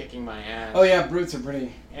kept kicking my ass. Oh yeah, brutes are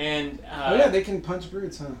pretty. And oh yeah, they can punch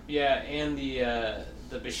brutes, huh? Yeah, and the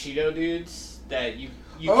Bushido dudes that you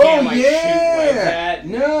can't shoot webs at.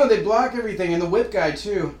 No, they block everything, and the whip guy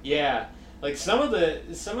too. Yeah, some of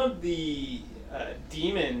the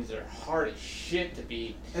demons are hard as shit to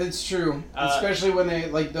beat. It's true, especially when they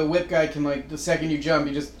the whip guy can the second you jump,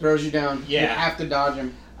 he just throws you down. Yeah, you have to dodge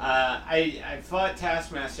him. I fought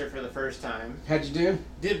Taskmaster for the first time. How'd you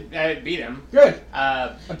do? I beat him. Good.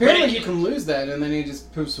 Apparently you can lose that, and then he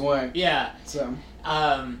just poofs away. Yeah. So.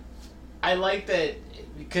 I like that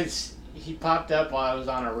because he popped up while I was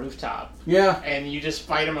on a rooftop. Yeah. And you just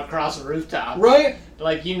fight him across a rooftop. Right?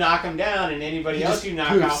 Like, you knock him down, and anybody else you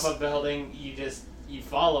knock off a building, you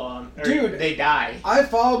follow them. Or dude, they die. I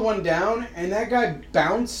followed one down, and that guy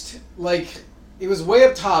bounced, like, it was way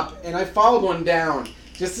up top, and I followed one down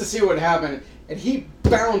just to see what happened. And he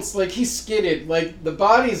bounced, like, he skidded. Like, the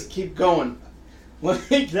bodies keep going.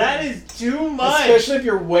 Like, that is too much. Especially if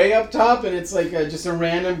you're way up top, and it's, like, just a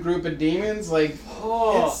random group of demons. Like,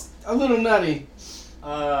 it's a little nutty.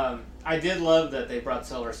 I did love that they brought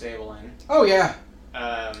Silver Sable in. Oh, yeah.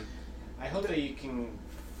 I hope that you can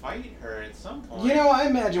fight her at some point. You know, I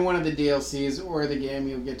imagine one of the DLCs or the game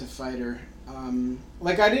you'll get to fight her.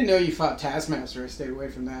 Like, I didn't know you fought Taskmaster. I stayed away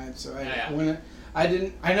from that. So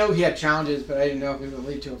I know he had challenges, but I didn't know if it would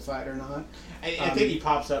lead to a fight or not. I think he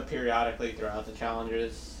pops up periodically throughout the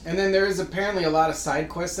challenges. And then there is apparently a lot of side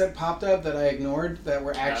quests that popped up that I ignored that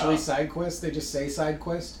were actually side quests. They just say side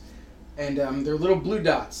quest. And they're little blue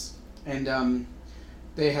dots. And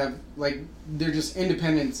they have, like, they're just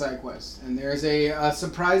independent side quests. And there's a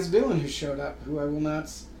surprise villain who showed up, who I will not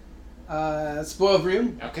spoil for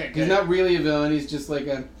you. Okay, good. He's not really a villain. He's just like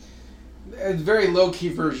a very low-key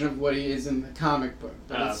version of what he is in the comic book.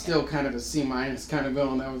 But it's still kind of a C- kind of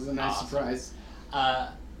villain. That was a nice surprise.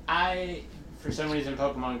 For some reason,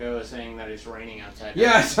 Pokemon Go is saying that it's raining outside.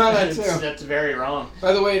 Yeah, I saw that too. That's very wrong.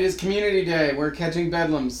 By the way, it is Community Day. We're catching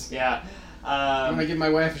bedlams. Yeah. I'm going to give my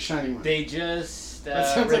wife a shiny one. They just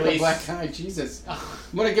that sounds like a black guy. Jesus. I'm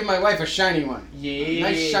going to give my wife a shiny one. Yeah.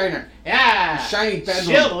 Nice shiner. Yeah. A shiny bedlam.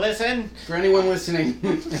 She'll listen. For anyone listening,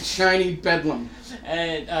 a shiny bedlam.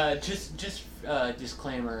 And just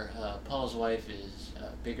disclaimer, Paul's wife is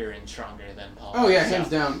bigger and stronger than Paul. Oh yeah, hands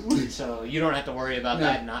down. So you don't have to worry about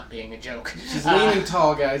that not being a joke. She's lean and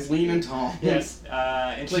tall, guys. Lean and tall. Yes.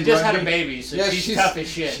 And she just had a baby, so she's tough as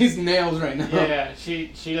shit. She's nails right now. Yeah,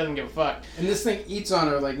 she doesn't give a fuck. And this thing eats on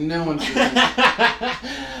her like no one's doing.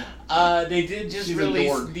 They did just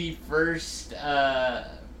release the first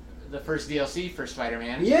DLC for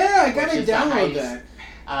Spider-Man. Yeah, I gotta download that.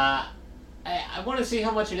 I want to see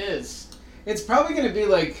how much it is. It's probably going to be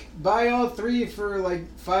like, buy all 3 for like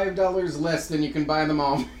 $5 less than you can buy them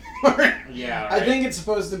all for. Yeah, right. I think it's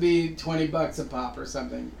supposed to be $20 a pop or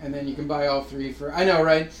something, and then you can buy all 3 for... I know,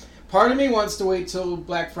 right? Part of me wants to wait till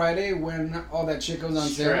Black Friday when all that shit goes on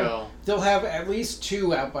sale. They'll have at least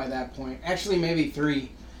 2 out by that point. Actually, maybe 3.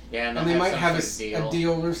 Yeah, and they might have a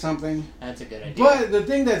deal or something. That's a good idea. But the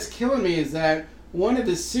thing that's killing me is that one of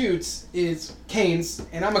the suits is Kane's,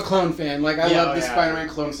 and I'm a clone fan. Like, I love the Spider-Man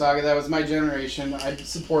clone saga. That was my generation. I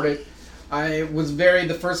support it.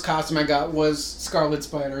 The first costume I got was Scarlet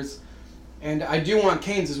Spider's. And I do want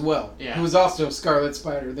Kane's as well. Yeah. Who was also Scarlet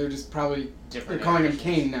Spider. They're just probably... Different. They're calling him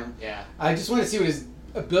Kane now. Yeah. I just want to see what his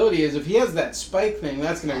ability is. If he has that spike thing,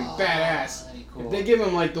 that's going to be badass. Cool. If they give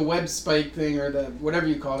him, like, the web spike thing, or the... whatever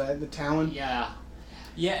you call that, the talon. Yeah.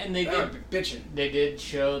 Yeah, and they did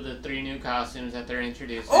show the 3 new costumes that they're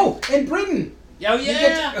introducing. Oh, and Britain! Oh,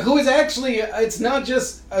 yeah! Who is actually, it's not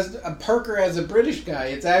just a Parker as a British guy,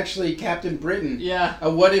 it's actually Captain Britain. Yeah.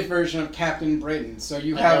 A what-if version of Captain Britain. So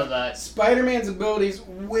you have Spider-Man's abilities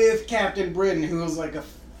with Captain Britain, who is like a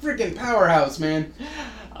freaking powerhouse, man.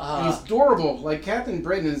 And he's adorable. Like, Captain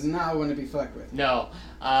Britain is not one to be fucked with. No.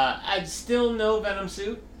 I'd still no Venom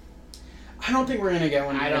suit. I don't think we're going to get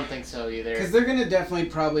one either. I don't think so either. Because they're going to definitely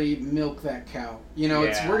probably milk that cow. You know,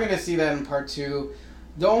 we're going to see that in part 2.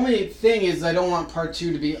 The only thing is I don't want part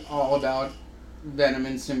 2 to be all about Venom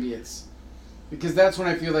and symbiotes. Because that's when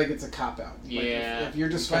I feel like it's a cop-out. Yeah. Like if you're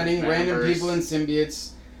just fighting random people and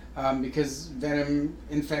symbiotes because Venom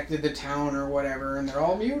infected the town or whatever and they're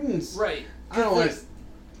all mutants. Right. I don't want to...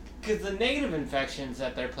 Because the negative infections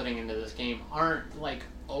that they're putting into this game aren't, like,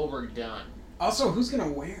 overdone. Also, who's going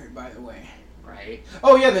to wear it, by the way? Right.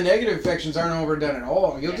 Oh, yeah, the negative infections aren't overdone at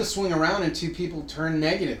all. You'll just swing around and 2 people turn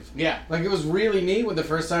negative. Yeah. Like, it was really neat with the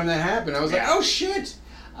first time that happened. I was like, oh, shit!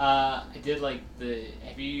 I did like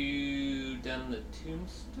have you done the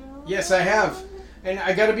Tombstone? Yes, I have. And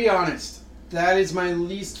I gotta be honest, that is my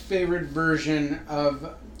least favorite version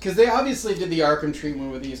of... Because they obviously did the Arkham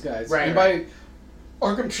treatment with these guys. Right. And by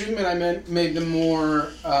Arkham treatment, I meant made them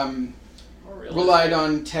more... relied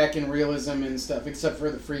on tech and realism and stuff, except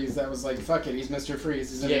for the Freeze. That was like, fuck it, he's Mr.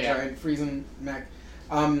 Freeze. He's in a giant freezing mech.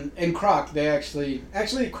 And Croc, they actually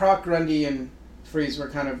Croc, Grundy, and Freeze were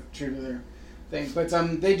kind of true to their thing. But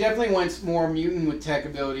they definitely went more mutant with tech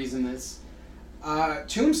abilities in this.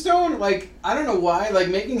 Tombstone, like, I don't know why, like,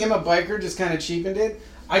 making him a biker just kind of cheapened it.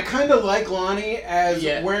 I kind of like Lonnie as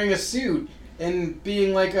wearing a suit. and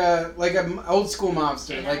being like a old school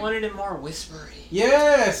mobster. And like, I wanted it more whispery.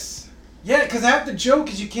 Yes. Yeah, because half the joke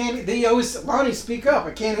is you can't. They always, Lonnie, speak up.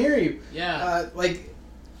 I can't hear you. Yeah.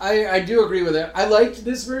 I do agree with that. I liked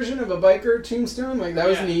this version of a biker tombstone. Like, that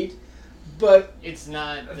was neat. But it's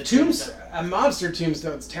not the a mobster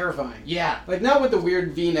tombstone's terrifying. Yeah. Like, not with the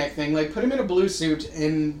weird V-neck thing. Like, put him in a blue suit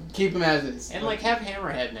and keep him as is. And, like have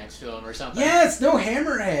Hammerhead next to him or something. Yes, no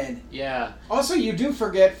Hammerhead. Yeah. Also, you do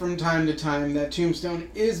forget from time to time that Tombstone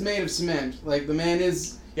is made of cement. Like, the man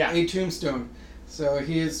is a tombstone. So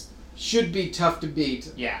he should be tough to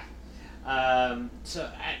beat. Yeah.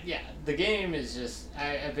 The game is just...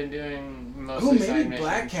 I've been doing mostly side missions.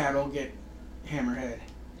 Black Cat will get Hammerhead.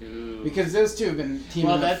 Ooh. Because those two have been teaming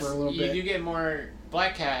up for a little bit. You do get more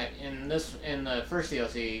Black Cat in the first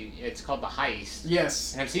DLC. It's called the Heist.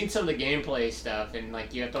 Yes. And I've seen some of the gameplay stuff, and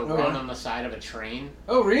like you have to run on the side of a train.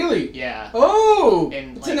 Oh, really? Yeah. Oh,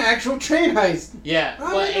 and it's an actual train heist. Yeah.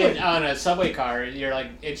 And on a subway car,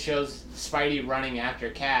 it shows Spidey running after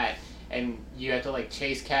Cat, and you have to like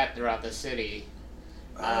chase Cat throughout the city.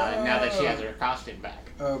 Now that she has her costume back.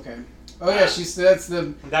 Okay. Oh yeah, that's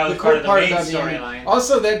the that was the part cool of the main storyline.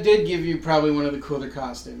 Also, that did give you probably one of the cooler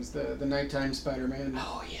costumes, the nighttime Spider-Man.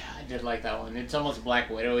 Oh yeah, I did like that one. It's almost Black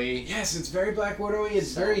Widowy. Yes, it's very Black Widowy.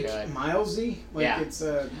 It's so very Milesy. It's.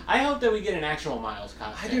 I hope that we get an actual Miles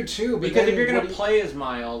costume. I do too. Because if you're gonna play as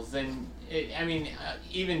Miles, then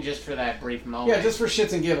even just for that brief moment. Yeah, just for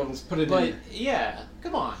shits and giggles, put it in. But yeah,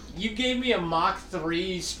 come on, you gave me a Mach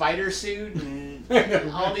 3 spider suit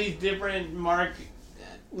and all these different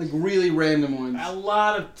like really random ones. A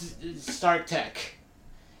lot of Stark Tech.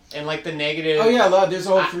 And like the negative... Oh yeah, a lot. There's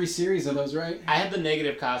all 3 series of those, right? I had the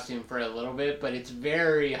negative costume for a little bit, but it's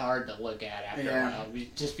very hard to look at after a while.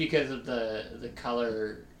 Just because of the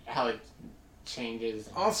color, how it changes.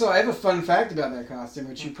 Also, I have a fun fact about that costume,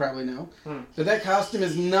 which you probably know. But that costume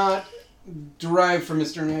is not derived from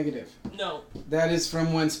Mr. Negative. No. That is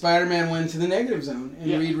from when Spider-Man went to the Negative Zone, and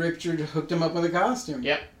Reed Richard hooked him up with a costume.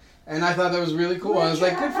 Yep. And I thought that was really cool. I was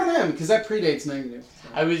like, good for them, because that predates Negative. So.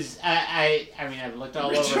 I've looked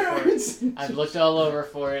all over for it. I've looked all over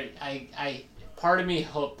for it. Part of me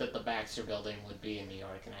hoped that the Baxter Building would be in New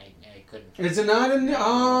York, and I couldn't. Is it not in?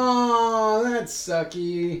 Oh, that's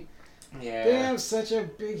sucky. Yeah. They have such a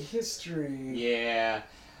big history. Yeah.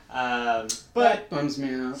 But that bums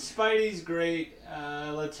me out. Spidey's great.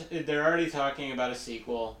 They're already talking about a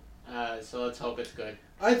sequel, so let's hope it's good.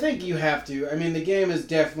 I think you have to. I mean, the game is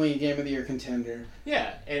definitely a Game of the Year contender.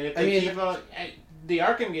 Yeah, and if they keep on... The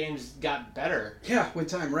Arkham games got better. Yeah, with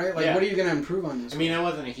time, right? Like, what are you going to improve on this? I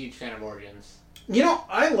wasn't a huge fan of Origins. You know,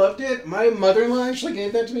 I loved it. My mother-in-law actually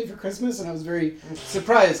gave that to me for Christmas, and I was very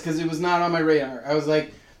surprised because it was not on my radar. I was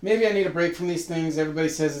like, maybe I need a break from these things. Everybody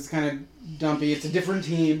says it's kind of dumpy. It's a different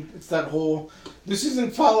team. It's that whole, this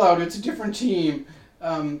isn't Fallout, it's a different team.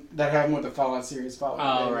 That happened with the Fallout series.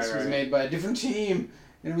 Fallout was made by a different team,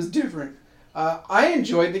 and it was different. I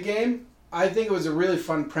enjoyed the game. I think it was a really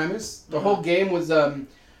fun premise. The whole game was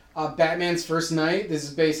Batman's first night. This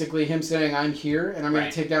is basically him saying, I'm here, and I'm going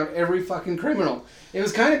to take down every fucking criminal. It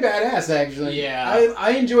was kind of badass, actually. Yeah.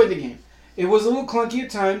 I enjoyed the game. It was a little clunky at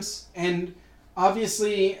times, and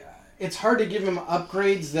obviously it's hard to give him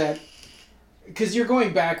upgrades that... Because you're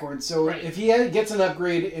going backwards, so if he gets an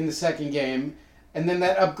upgrade in the second game, and then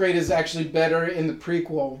that upgrade is actually better in the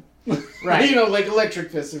prequel... Right. You know, like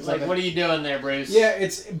Electric Fist or something. Like, what are you doing there, Bruce? Yeah,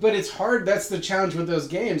 it's hard. That's the challenge with those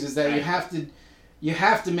games, is that you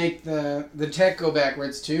have to make the tech go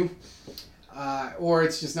backwards too, or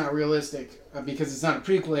it's just not realistic because it's not a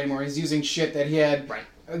prequel anymore. He's using shit that he had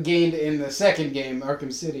gained in the second game,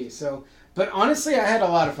 Arkham City. So, but honestly, I had a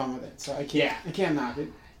lot of fun with it, so I can't knock it.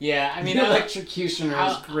 Yeah, I mean, the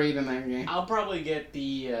Electrocutioner is great in that game. I'll probably get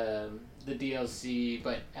the DLC,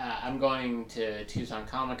 but I'm going to Tucson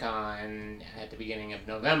Comic-Con at the beginning of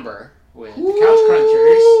November with the Couch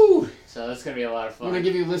Crunchers. So that's going to be a lot of fun. I'm going to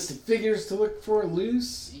give you a list of figures to look for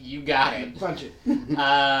loose. You got it. Budget.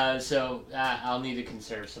 So I'll need to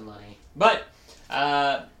conserve some money. But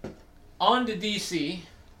on to DC.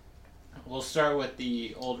 We'll start with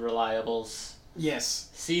the old reliables. Yes.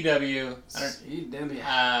 CW.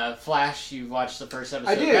 Flash, you watched the first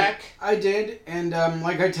episode back? I did, and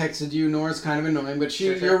like I texted you, Nora's kind of annoying, but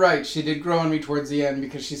you're right, she did grow on me towards the end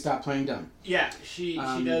because she stopped playing dumb. Yeah, she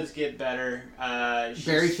does get better.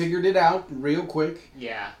 Barry figured it out real quick.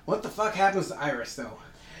 Yeah. What the fuck happens to Iris, though?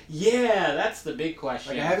 Yeah, that's the big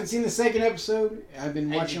question. Like, I haven't seen the second episode. I've been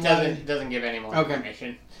watching it. Doesn't give any more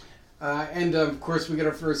information. And of course, we get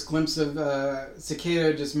our first glimpse of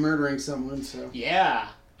Cicada just murdering someone. So yeah,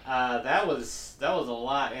 that was a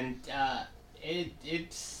lot, and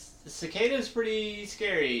it's Cicada's pretty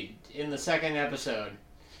scary in the second episode.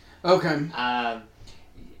 Okay.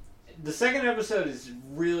 The second episode is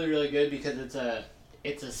really, really good because it's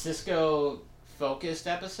a Cisco focused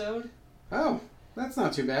episode. Oh, that's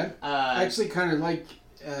not too bad. I actually kind of like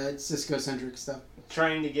Cisco centric stuff.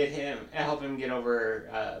 Trying to help him get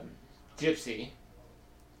over Gypsy.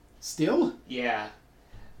 Still? Yeah.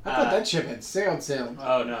 I thought that ship had sailed.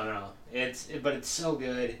 Oh no. But it's so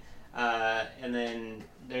good. And then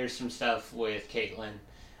there's some stuff with Caitlin.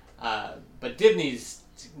 But Dibney's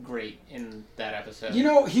great in that episode. You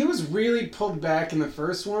know, he was really pulled back in the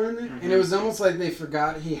first one, and it was almost like they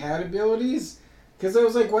forgot he had abilities. Because I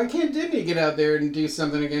was like, why can't Dibney get out there and do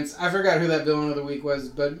something against... I forgot who that villain of the week was,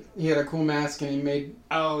 but he had a cool mask and he made...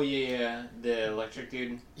 Oh, yeah. The electric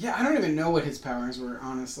dude. Yeah, I don't even know what his powers were,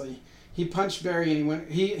 honestly. He punched Barry and he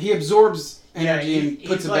went... He absorbs energy and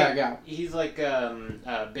puts it back out. He's like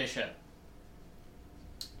Bishop.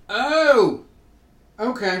 Oh!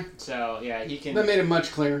 Okay. So, yeah, he can... That made it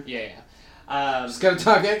much clearer. Yeah. Just gotta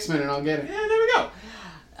talk X-Men and I'll get it. Yeah, there we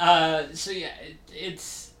go. So, yeah,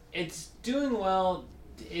 it's doing well.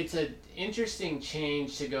 It's an interesting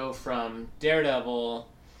change to go from Daredevil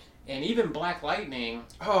and even Black Lightning.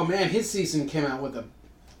 Oh, man, his season came out with a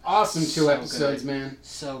awesome 2 episodes, man.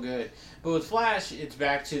 So good. But with Flash, it's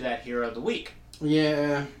back to that hero of the week.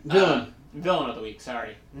 Yeah. Villain. Villain of the week,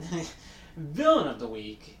 sorry. Villain of the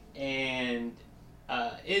week. And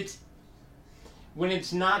it's... When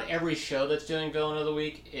it's not every show that's doing Villain of the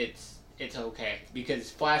Week, it's okay.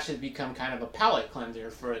 Because Flash has become kind of a palate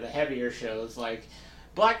cleanser for the heavier shows. Like,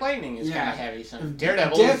 Black Lightning is kind of heavy. So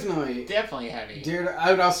Daredevil is definitely heavy.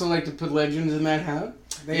 I would also like to put Legends in that hat.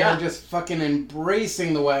 They are just fucking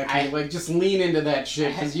embracing the wacky. Just lean into that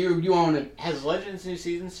shit, because you own it. Has Legends new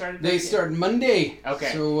season started? They start Monday.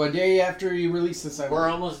 Okay. So a day after you release this, we're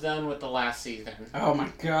almost done with the last season. Oh my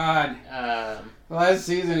god. The last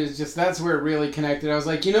season is just, that's where it really connected. I was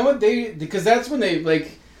like, you know what, because that's when they,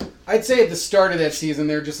 like, I'd say at the start of that season,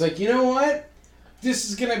 they're just like, you know what? This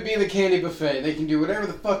is going to be the candy buffet. They can do whatever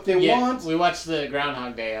the fuck they want. We watched the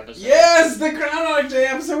Groundhog Day episode. Yes, the Groundhog Day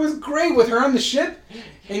episode was great with her on the ship.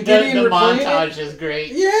 And the montage is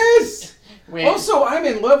great. Yes! Also, I'm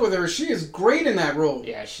in love with her. She is great in that role.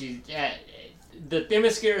 Yeah, the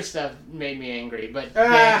Themyscira stuff made me angry, but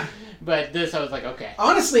this I was like, okay.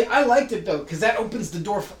 Honestly, I liked it though, because that opens the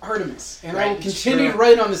door for Artemis. And I will continue to true.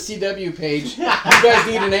 write on the CW page, you guys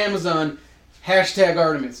need an Amazon,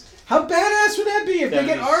 #Artemis. How badass would that be if they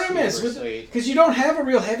get Artemis? Because you don't have a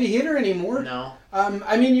real heavy hitter anymore. No.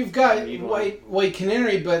 I mean, you've got White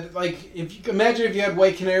Canary, but like, imagine if you had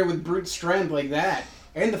White Canary with brute strength like that,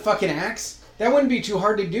 and the fucking axe. That wouldn't be too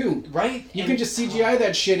hard to do. Right. You can just CGI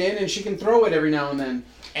that shit in, and she can throw it every now and then.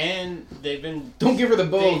 And they've been... Don't give her the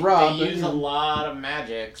bow of Rob. They use a lot of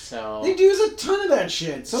magic, so... They use a ton of that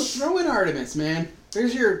shit. So throw in Artemis, man.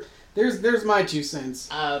 There's my 2 cents.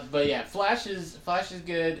 But yeah, Flash is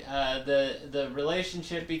good. The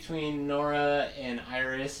relationship between Nora and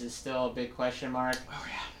Iris is still a big question mark. Oh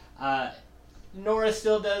yeah. Nora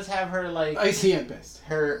still does have her like... icy at best.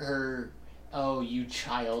 Her oh you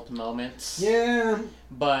child moments. Yeah.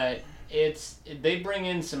 But they bring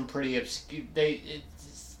in some pretty obscure...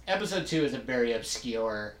 Episode 2 is a very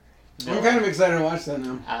obscure villain. I'm kind of excited to watch that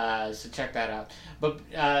now. So check that out. But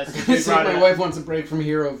my wife wants a break from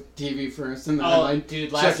hero TV first, and then I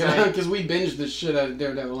dude, check it out because we binged the shit out of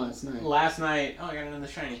Daredevil last night. I got another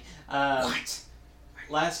shiny. What?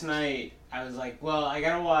 Last night I was like, well, I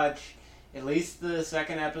gotta watch at least the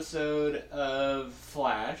second episode of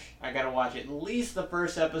Flash. I gotta watch at least the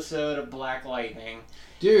first episode of Black Lightning.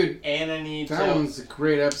 Dude, and I need that one's a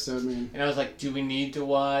great episode, man. And I was like, do we need to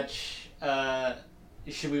watch...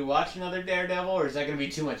 should we watch another Daredevil, or is that going to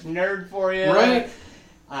be too much nerd for you? Right.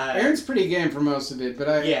 Aaron's pretty game for most of it,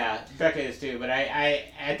 but yeah, Becca is too, but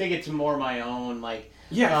I think it's more my own, like...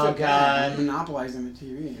 Yeah, oh god, I'm monopolizing the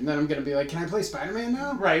TV, and then I'm going to be like, can I play Spider-Man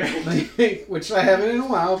now? Right. Like, which I haven't in a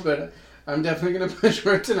while, but... I'm definitely going to push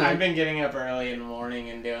for it tonight. I've been getting up early in the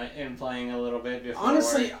morning and playing a little bit before.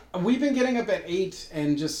 Honestly, we've been getting up at 8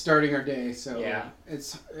 and just starting our day, so yeah.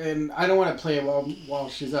 And I don't want to play while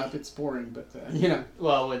she's up. It's boring, but you know.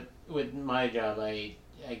 Well, with my job, I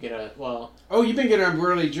get Oh, you've been getting up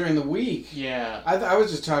early during the week. Yeah. I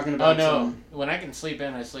was just talking about. Oh no! When I can sleep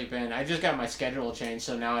in, I sleep in. I just got my schedule changed,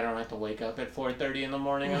 so now I don't have to wake up at 4:30 in the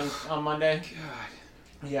morning on Monday.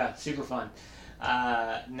 God. Yeah, super fun.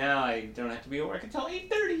 Now I don't have to be at work until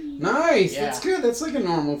 8:30. Nice. Yeah. That's good. That's like a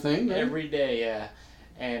normal thing, right? Every day, yeah.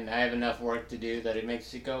 And I have enough work to do that it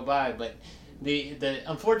makes it go by. But the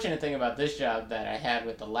unfortunate thing about this job that I had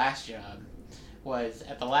with the last job was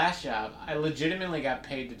at the last job, I legitimately got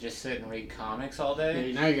paid to just sit and read comics all day.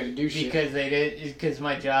 Yeah, now you gotta do shit. Because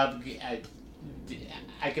my job,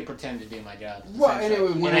 I could pretend to do my job. Well,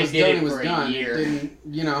 anyway, when it was done, it was done. Year. Didn't,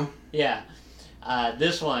 you know. Yeah.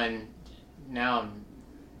 This one, now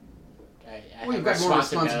well, you've got more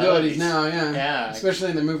responsibilities now, yeah. Yeah. Especially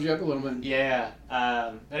when they moved you up a little bit. Yeah.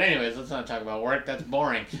 But anyways, let's not talk about work. That's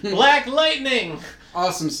boring. Black Lightning!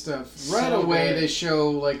 Awesome stuff. Right away, good. they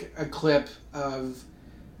show, like, a clip of,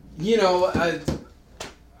 you know,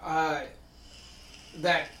 a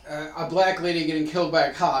black lady getting killed by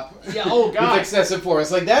a cop. Yeah, oh, God. With excessive force.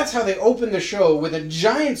 Like, that's how they open the show, with a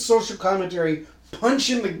giant social commentary punch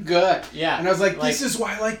in the gut. Yeah. And I was like, this is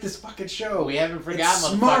why I like this fucking show. We haven't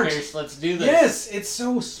forgotten, smart. Motherfuckers. Let's do this. Yes, it's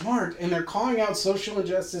so smart. And they're calling out social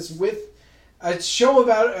injustice with a show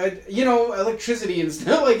about, you know, electricity and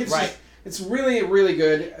stuff. Like, it's just, it's really, really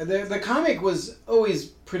good. The comic was always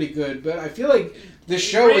pretty good, but I feel like the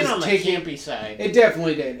show is taking... the campy side. It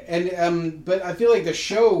definitely did. And but I feel like the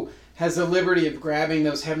show has the liberty of grabbing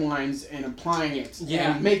those headlines and applying it.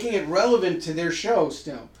 Yeah. And making it relevant to their show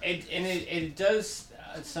still. It does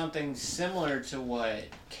something similar to what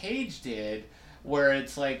Cage did, where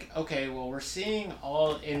it's like, okay, well, we're seeing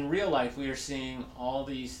all... In real life, we are seeing all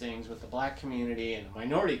these things with the black community and the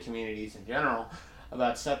minority communities in general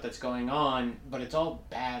about stuff that's going on, but it's all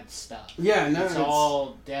bad stuff. Yeah, no, it's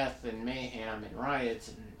all death and mayhem and riots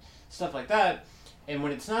and stuff like that. And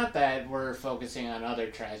when it's not that, we're focusing on other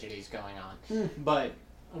tragedies going on. But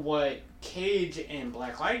what Cage and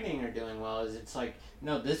Black Lightning are doing well is it's like,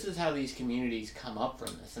 no, this is how these communities come up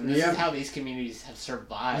from this. And this is how these communities have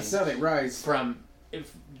survived. That's how they rise.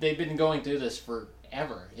 If they've been going through this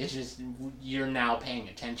forever. It's just, you're now paying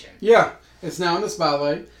attention. Yeah, it's now in the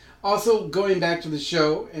spotlight. Also, going back to the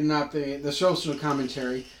show and not the social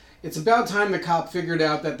commentary, it's about time the cop figured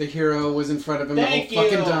out that the hero was in front of him the whole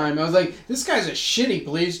fucking time. I was like, this guy's a shitty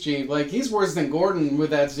police chief. Like, he's worse than Gordon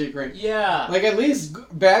with that secret. Yeah. Like, at least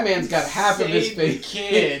Batman's got half of his face.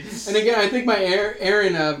 Kids. And again, I think my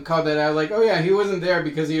Aaron called that out. Like, oh yeah, he wasn't there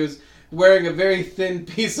because he was wearing a very thin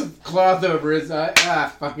piece of cloth over his eye.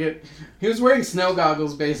 Fuck it. He was wearing snow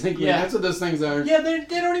goggles, basically. Yeah. That's what those things are. Yeah, they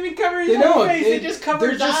don't even cover his face. They just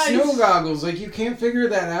cover his eyes. They're just snow goggles. Like, you can't figure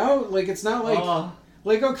that out. Like, it's not like...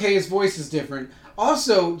 Like, okay, his voice is different.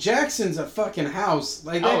 Also, Jackson's a fucking house.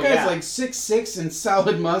 Like, that guy's like 6'6" and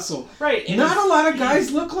solid muscle. Right. And not a lot of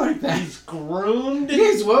guys look like that. He's groomed. Yeah,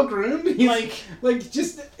 he's well groomed. Like,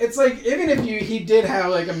 just... It's like, even if he did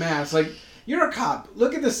have, like, a mask, like... You're a cop.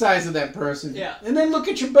 Look at the size of that person. Yeah. And then look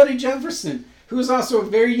at your buddy Jefferson, who is also a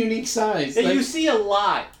very unique size. Yeah, like, you see a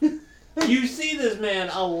lot. You see this man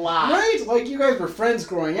a lot. Right? Like, you guys were friends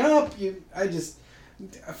growing up. I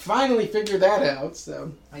finally figured that out,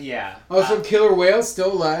 so. Yeah. Also, Killer Whale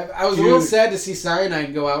still alive. I was a little sad to see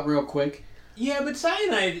Cyanide go out real quick. Yeah, but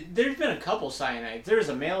Cyanide, there's been a couple Cyanides. There's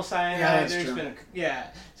a male Cyanide.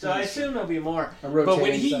 So I assume there'll be more. But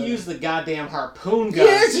when he used the goddamn harpoon gun.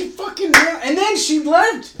 Yes, he fucking... And then she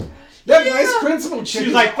left. That vice principal chick. She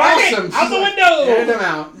was like, awesome. Out the window. Get him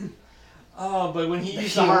out. Oh, but when he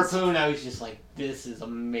used the harpoon, I was just like, this is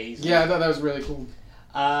amazing. Yeah, I thought that was really cool.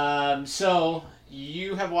 So,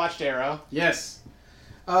 you have watched Arrow. Yes.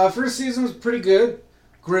 First season was pretty good.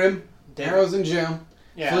 Grim. Arrow's in jail.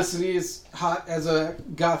 Yeah. Felicity is hot as a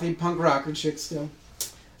gothy punk rocker chick still.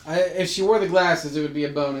 If she wore the glasses, it would be a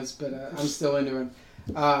bonus, but I'm still into it.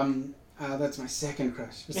 That's my second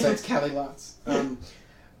crush, besides Callie Lotz.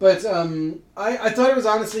 I thought it was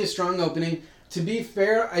honestly a strong opening. To be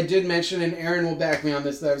fair, I did mention, and Aaron will back me on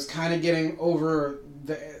this, that I was kind of getting over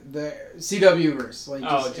the CW-verse. Like,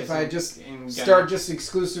 if I start just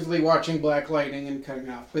exclusively watching Black Lightning and cutting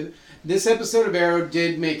off. But this episode of Arrow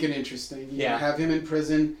did make it interesting. You have him in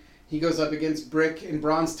prison. He goes up against Brick and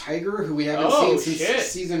Bronze Tiger, who we haven't seen since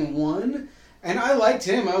season 1. And I liked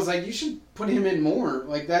him. I was like, you should put him in more.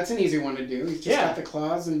 Like, that's an easy one to do. He's just got the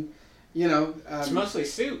claws and, you know... it's mostly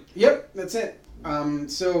suit. Yep, that's it.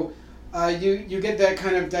 You get that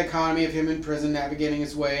kind of dichotomy of him in prison navigating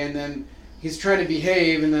his way, and then he's trying to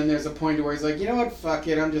behave, and then there's a point where he's like, you know what, fuck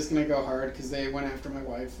it, I'm just going to go hard because they went after my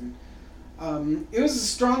wife. And it was a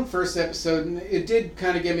strong first episode, and it did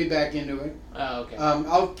kind of get me back into it. Oh, okay.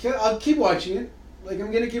 I'll keep watching it. Like,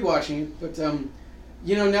 I'm going to keep watching it, but,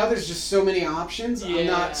 you know, now there's just so many options, I'm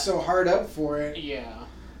not so hard up for it. Yeah.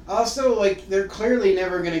 Also, like, they're clearly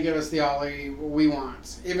never going to give us the Ollie we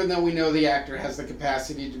want, even though we know the actor has the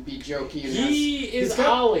capacity to be jokey. And he's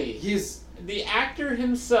Ollie. He's the actor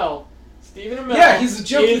himself, Stephen Amell. Yeah, he's a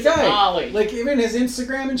jokey guy. Ollie. Like, even his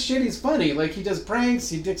Instagram and shit, he's funny. Like, he does pranks,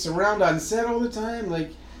 he dicks around on set all the time.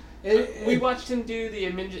 Like, We watched him do the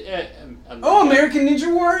American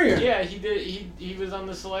Ninja Warrior. Yeah, he did. He was on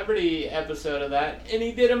the celebrity episode of that, and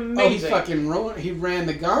he did amazing. Oh, he fucking he ran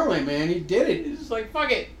the gauntlet, man. He did it. He's just like,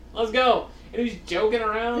 fuck it, let's go. And he's joking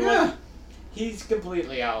around. Yeah. Like, he's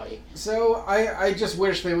completely Ollie. So I just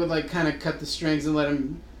wish they would like kind of cut the strings and let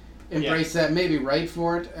him embrace that. Maybe write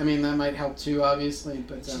for it. I mean, that might help too, obviously.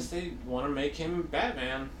 But it's just they want to make him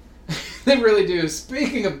Batman. They really do.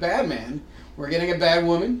 Speaking of Batman, we're getting a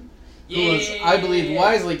Batwoman. Who was, I believe,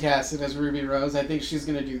 wisely casted as Ruby Rose. I think she's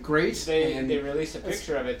going to do great. They released a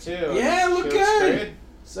picture of it, too. Yeah, look good.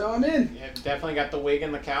 So I'm in. Yeah, definitely got the wig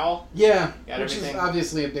and the cowl. Yeah, got which everything. Is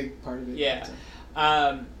obviously a big part of it.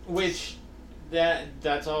 Yeah. Which,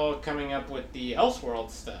 that's all coming up with the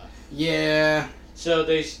Elseworld stuff. Yeah. So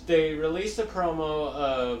they released a promo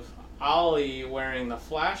of Ollie wearing the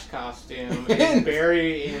Flash costume and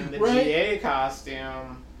Barry in the GA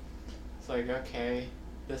costume. It's like, okay.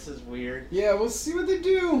 This is weird. Yeah, we'll see what they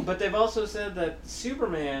do. But they've also said that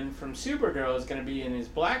Superman from Supergirl is going to be in his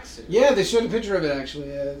black suit. Yeah, they showed a picture of it,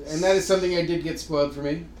 actually. And that is something I did get spoiled for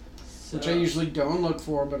me. Which I usually don't look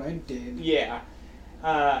for, but I did. Yeah.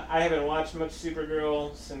 I haven't watched much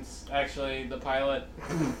Supergirl since, actually, the pilot.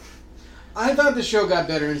 I thought the show got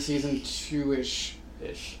better in season 2-ish.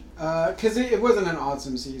 Because it wasn't an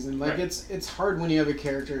awesome season. Like, it's hard when you have a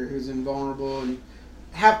character who's invulnerable and...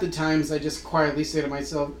 Half the times I just quietly say to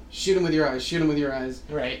myself, shoot him with your eyes, shoot him with your eyes.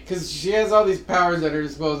 Right. Because she has all these powers at her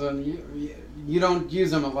disposal and you don't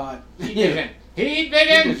use them a lot. Heat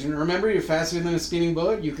vision! Remember, you're faster than a speeding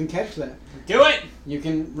bullet. You can catch that. Do it! You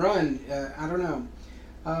can run. I don't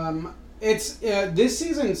know. This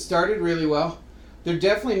season started really well. They're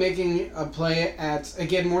definitely making a play at,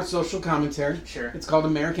 again, more social commentary. Sure. It's called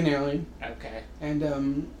American Alien. Okay.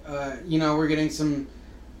 And, we're getting some...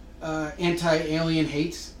 anti-alien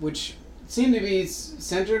hate, which seemed to be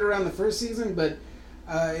centered around the first season, but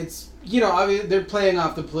it's, obviously they're playing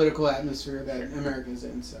off the political atmosphere that America's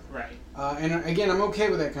in. So. Right. And again, I'm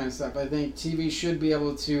okay with that kind of stuff. I think TV should be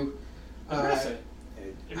able to... address it.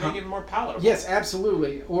 Make it more palatable. Yes,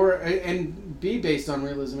 absolutely. And be based on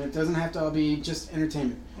realism. It doesn't have to all be just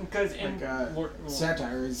entertainment. Because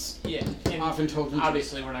satire is often told...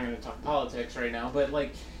 Obviously, we're not going to talk politics right now, but,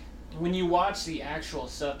 like... When you watch the actual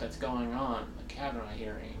stuff that's going on, the Kavanaugh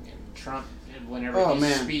hearing and Trump, whenever he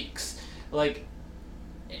speaks, like,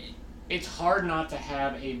 it's hard not to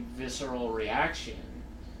have a visceral reaction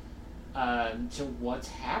to what's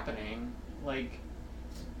happening. Like,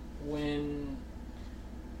 when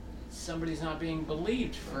somebody's not being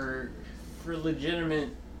believed for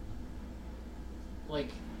legitimate, like,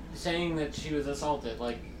 saying that she was assaulted,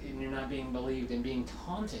 like, and you're not being believed and being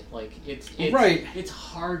taunted, like it's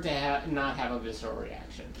hard to not have a visceral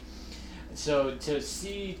reaction. So to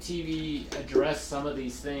see TV address some of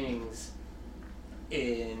these things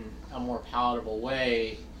in a more palatable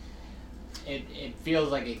way, it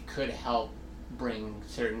feels like it could help bring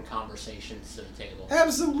certain conversations to the table.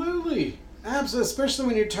 Absolutely, especially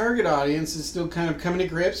when your target audience is still kind of coming to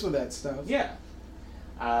grips with that stuff. Yeah.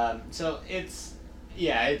 So it's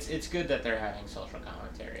good that they're having social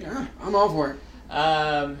commentary. Yeah, I'm all for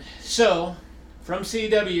it. So, from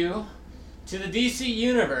CW to the DC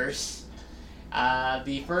Universe,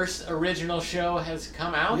 the first original show has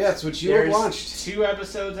come out. Yes, which you have watched. 2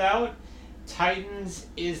 episodes out. Titans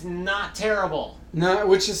is not terrible. No,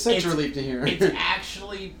 which is such a relief to hear. It's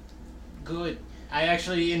actually good. I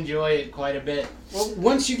actually enjoy it quite a bit. Well,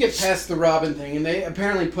 once you get past the Robin thing, and they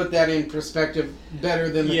apparently put that in perspective better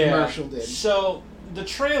than the commercial did. So, the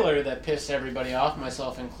trailer that pissed everybody off,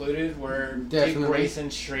 myself included, where Dick Grayson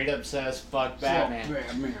straight up says, fuck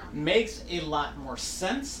Batman, makes a lot more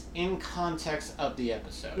sense in context of the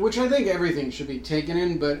episode. Which I think everything should be taken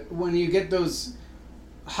in, but when you get those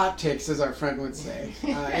hot takes, as our friend would say,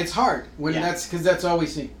 it's hard. Because that's all we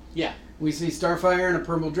see. Yeah. We see Starfire in a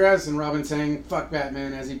purple dress and Robin saying, fuck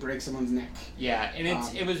Batman, as he breaks someone's neck. Yeah, and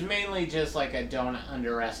it was mainly just like a don't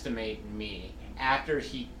underestimate me after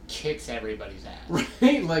he kicks everybody's ass.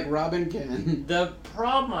 Right, like Robin can. The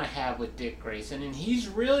problem I have with Dick Grayson, and he's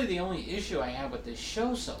really the only issue I have with this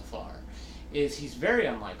show so far, is he's very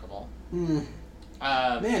unlikable.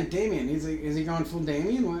 Man, Damien, is he going full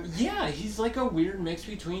Damien? What? Yeah, he's like a weird mix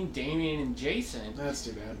between Damien and Jason. That's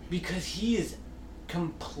too bad. Because he is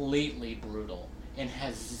completely brutal and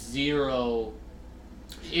has zero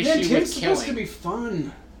issue with killing. Tim's supposed to be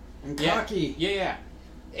fun and cocky. Yeah.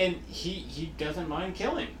 And he doesn't mind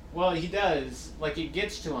killing. Well, he does. Like, it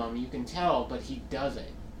gets to him, you can tell, but he does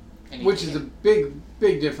it. Which is a big,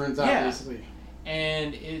 big difference, obviously.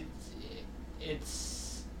 And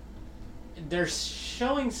they're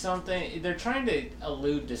showing something. They're trying to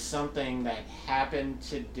allude to something that happened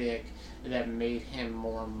to Dick that made him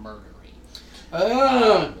more murdery.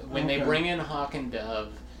 When they bring in Hawk and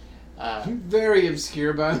Dove. Very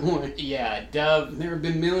obscure, by the way. Yeah, Dove. There have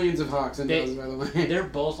been millions of Hawks and Doves, by the way. They're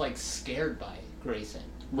both like scared by Grayson.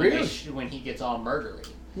 Really? When he gets all murdery.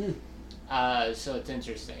 So it's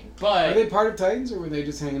interesting. But are they part of Titans, or were they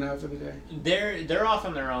just hanging out for the day? They're off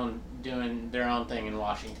on their own, doing their own thing in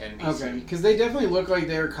Washington, D.C. Okay, because they definitely look like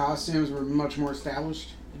their costumes were much more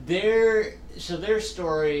established. Their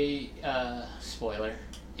story, spoiler,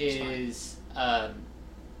 is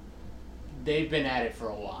they've been at it for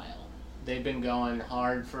a while. They've been going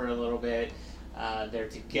hard for a little bit. They're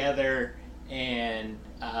together, and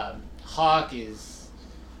Hawk his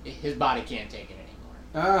body can't take it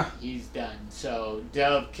anymore. He's done. So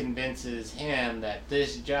Dove convinces him that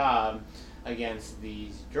this job against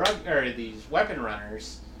these these weapon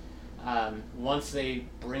runners, once they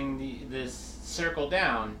bring this circle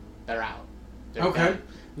down, they're out. They're okay. done.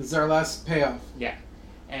 This is our last payoff. Yeah.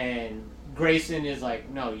 And Grayson is like,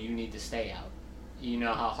 no, you need to stay out. You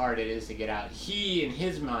know how hard it is to get out. He, in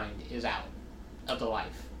his mind, is out of the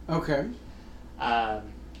life. Okay. And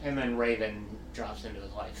then Raven drops into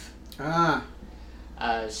his life.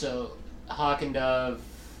 So Hawk and Dove,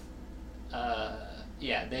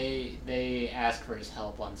 they ask for his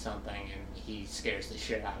help on something, and he scares the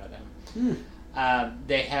shit out of them.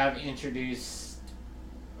 They have introduced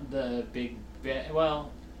the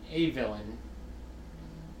a villain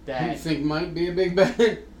that you think might be a big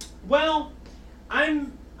bad. Well,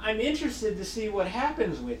 I'm interested to see what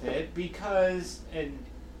happens with it because and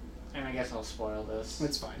I guess I'll spoil this.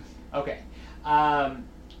 It's fine. Okay.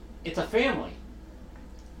 It's a family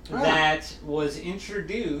that was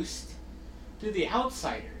introduced to the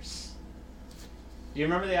Outsiders. Do you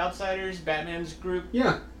remember the Outsiders, Batman's group?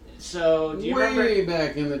 Yeah. So, do you remember? Way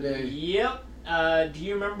back in the day. Yep. Do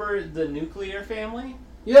you remember the nuclear family?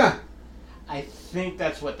 Yeah. I think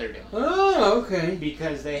that's what they're doing. Oh, okay.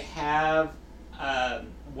 Because they have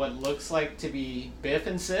what looks like to be Biff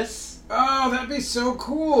and Sis. Oh, that'd be so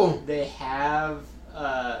cool. They have,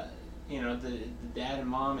 the dad and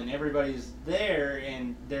mom and everybody's there,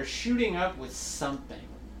 and they're shooting up with something.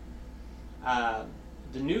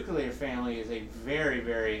 The nuclear family is a very,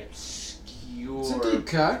 very obscure... It's a deep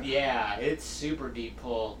cut. Yeah, it's super deep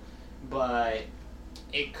pull, but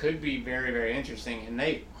it could be very, very interesting, and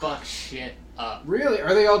they fuck shit up. Really?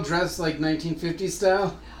 Are they all dressed like 1950s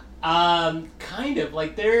style? Kind of.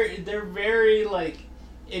 Like, they're very, like...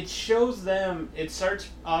 It shows them... It starts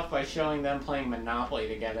off by showing them playing Monopoly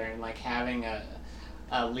together and, like, having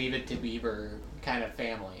a Leave It to Beaver kind of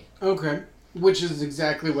family. Okay. Which is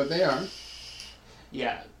exactly what they are.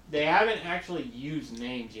 Yeah. They haven't actually used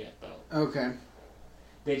names yet, though. Okay.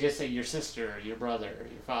 They just say your sister, your brother,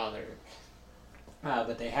 your father.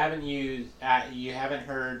 But they haven't used... you haven't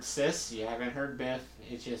heard Sis, you haven't heard Biff.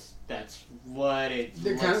 It's just... That's what it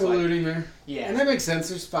They're looks kind of like. alluding there. Yeah. And that makes sense.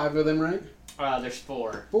 There's 5 of them, right? There's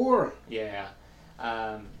 4. 4. Yeah.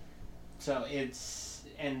 So it's...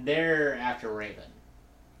 And they're after Raven.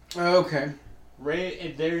 Okay.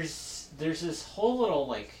 There's this whole little,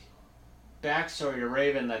 like, backstory to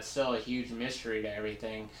Raven that's still a huge mystery to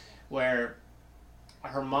everything, where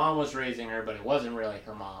her mom was raising her, but it wasn't really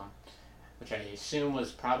her mom, which I assume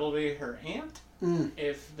was probably her aunt,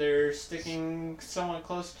 if they're sticking somewhat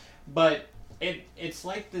close. But it's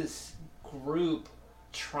like this group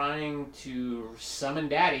trying to summon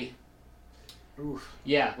Daddy. Oof.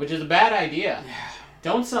 Yeah, which is a bad idea. Yeah.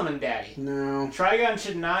 Don't summon Daddy. No. Trigon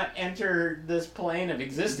should not enter this plane of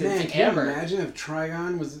existence Man, can ever. you imagine if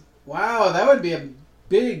Trigon was... Wow, that would be a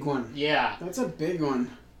big one. Yeah. That's a big one.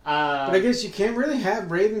 But I guess you can't really have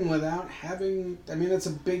Raven without having... I mean, that's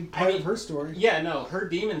a big part of her story. Yeah, no, her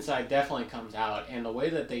demon side definitely comes out, and the way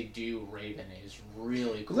that they do Raven is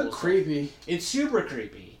really cool. It look creepy. It's super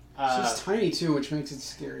creepy. She's tiny, too, which makes it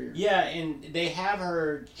scarier. Yeah, and they have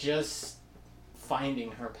her just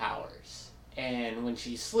finding her powers. And when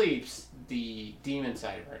she sleeps, the demon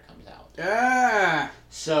side of her comes out. Ah!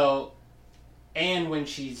 So, and when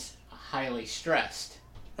she's highly stressed.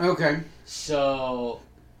 Okay. So,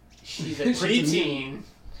 she's a preteen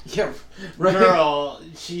yeah, right. girl.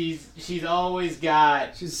 She's always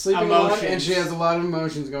got She's sleeping emotions. a lot, and she has a lot of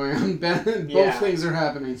emotions going on. Both things are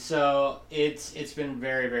happening. So, it's been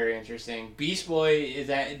very, very interesting. Beast Boy is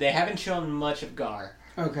that they haven't shown much of Gar.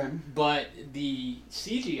 Okay. But the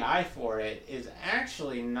CGI for it is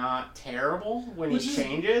actually not terrible when he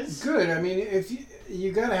changes. Good. I mean, if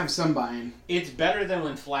you gotta have some buy-in. It's better than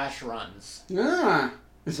when Flash runs. Ah,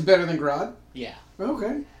 is it better than Grodd? Yeah.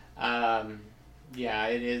 Okay. Yeah,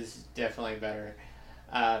 it is definitely better.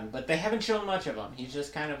 But they haven't shown much of him. He's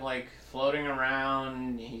just kind of like floating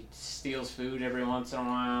around. He steals food every once in a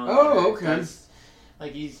while. Oh, okay.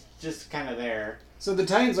 Like he's just kind of there. So the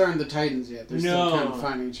Titans aren't the Titans yet. They're still kind of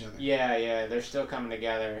finding each other. Yeah, they're still coming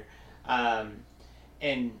together.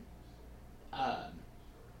 And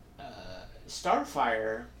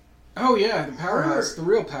Starfire. Oh yeah, the powerhouse, the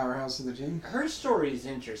real powerhouse of the team. Her story is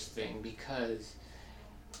interesting because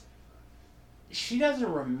she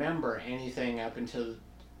doesn't remember anything up until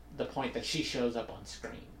the point that she shows up on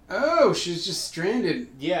screen. Oh, she's just stranded.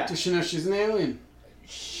 Yeah. Does she know she's an alien?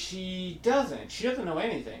 She doesn't. She doesn't know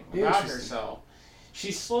anything about herself.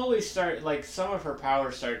 She slowly some of her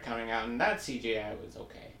powers started coming out, and that CGI was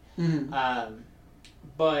okay. Mm-hmm.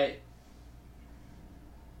 But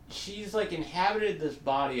she's like inhabited this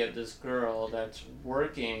body of this girl that's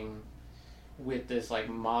working with this like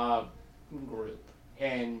mob group,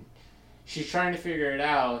 and she's trying to figure it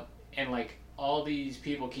out, and like all these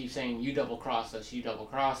people keep saying, you double-crossed us, you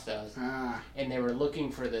double-crossed us. And they were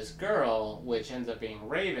looking for this girl, which ends up being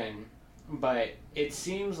Raven, but it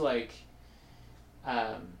seems like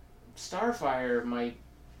Starfire might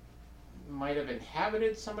have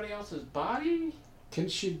inhabited somebody else's body? Can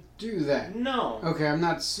she do that? No. Okay, I'm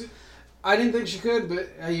not... I didn't think she could, but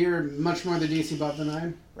you're much more the DC buff than I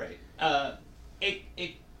am. Right.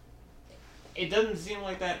 It doesn't seem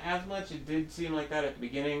like that as much. It did seem like that at the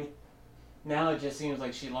beginning. Now it just seems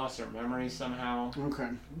like she lost her memory somehow. Okay.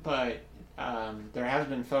 But there has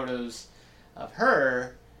been photos of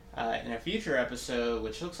her in a future episode,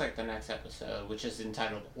 which looks like the next episode, which is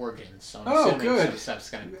entitled Origins. So I'm assuming good. some stuff's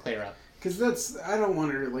going to clear up. Because I don't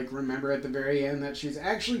want her to like remember at the very end that she's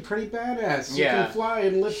actually pretty badass. She Yeah. can fly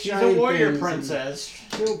and lift She's giant a warrior things princess.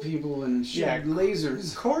 and kill people and shoot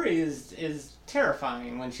lasers. Corey is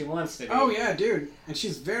terrifying when she wants to be. Oh yeah, dude. And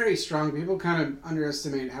she's very strong. People kind of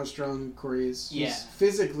underestimate how strong Corey is. She's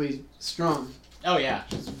physically strong. Oh yeah.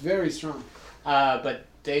 She's very strong. But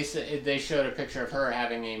they showed a picture of her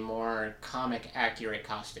having a more comic accurate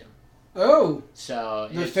costume. Oh, so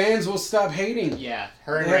the fans will stop hating. Yeah,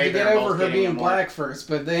 her and they have Raven to get are over both her getting being black first,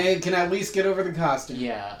 but they can at least get over the costume.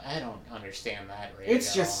 Yeah, I don't understand that. Really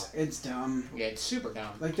It's dumb. Yeah, it's super dumb.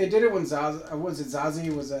 Like they did it when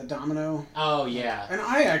Zazie was a Domino. Oh yeah. And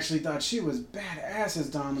I actually thought she was badass as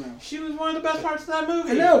Domino. She was one of the best parts of that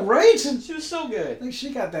movie. I know, right? She was so good. Like she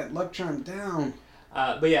got that luck charm down.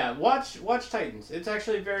 But yeah, watch Titans. It's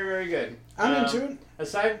actually very, very good. I'm into it.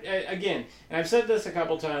 Aside again, and I've said this a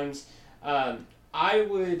couple times. I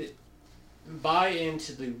would buy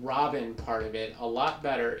into the Robin part of it a lot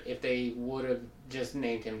better if they would have just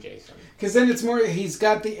named him Jason. Because then it's more, he's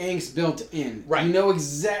got the angst built in. Right. You know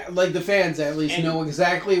like the fans at least know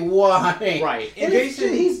exactly why. Right. And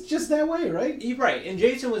Jason, he's just that way, right? Right. And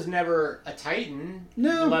Jason was never a Titan.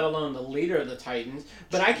 No. Let alone the leader of the Titans.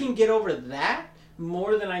 But I can get over that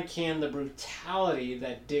more than I can the brutality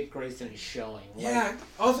that Dick Grayson is showing. Yeah,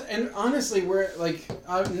 also, and honestly,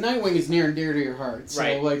 Nightwing is near and dear to your heart.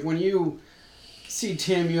 So, like, when you see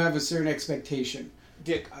Tim, you have a certain expectation.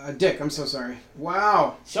 Dick, I'm so sorry.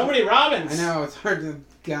 Wow. So many Robins. I know, it's hard to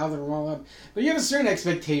gather them all up. But you have a certain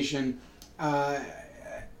expectation,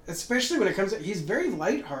 especially when it comes to... He's very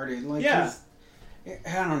lighthearted. Like, I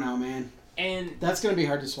don't know, man. And that's going to be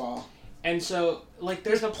hard to swallow. And so, like,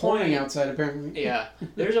 there's a point outside apparently. Yeah,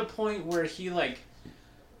 there's a point where he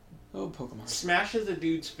Pokemon smashes a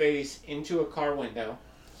dude's face into a car window.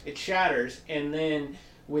 It shatters, and then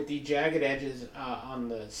with the jagged edges on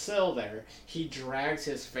the sill there, he drags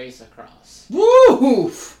his face across.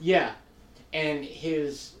 Woo! Yeah, and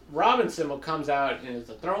his Robin symbol comes out and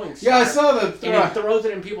it's a throwing star. Yeah, I saw the and he throws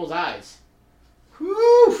it in people's eyes.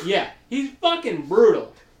 Woo! Yeah, he's fucking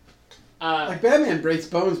brutal. Like Batman breaks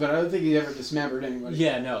bones, but I don't think he ever dismembered anybody.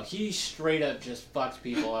 Yeah, no, he straight up just fucks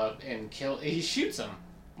people up and he shoots them.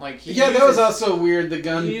 Like that was also weird. The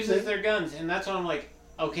gun. He uses their guns, and that's when I'm like,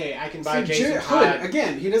 okay, I can buy Jason Hood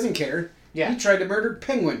again. He doesn't care. Yeah, he tried to murder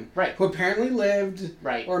Penguin, right? Who apparently lived,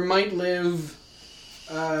 right, or might live.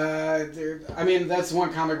 I mean, that's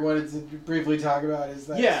one comic I wanted to briefly talk about. Is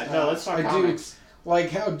that? Yeah, no, let's talk comics. I do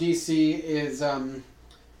like how DC is.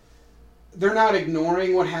 They're not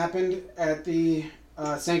ignoring what happened at the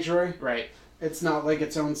Sanctuary. Right. It's not like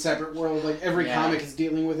its own separate world. Like every comic is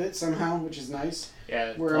dealing with it somehow, which is nice.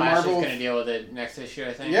 Yeah, Flash is going to deal with it next issue,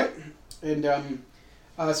 I think. Yep. And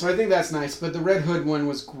so I think that's nice. But the Red Hood one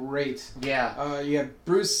was great. Yeah. You have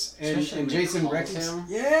Bruce and Jason Rex. Him.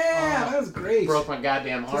 Yeah, that was great. Broke my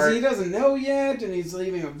goddamn heart. Because he doesn't know yet, and he's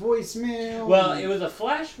leaving a voicemail. Well, it was a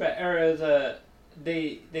flashback, or it was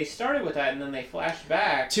they started with that, and then they flashed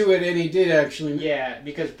back to it, and he did actually. Yeah,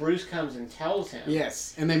 because Bruce comes and tells him.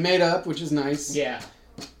 Yes, and they made up, which is nice. Yeah.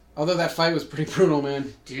 Although that fight was pretty brutal,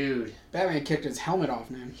 man. Dude. Batman kicked his helmet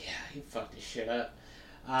off, man. Yeah, he fucked his shit up.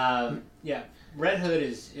 Yeah, Red Hood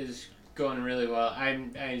is going really well.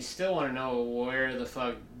 I still want to know where the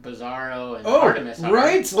fuck Bizarro and Artemis are.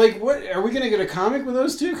 Right? Like, what? Are we gonna get a comic with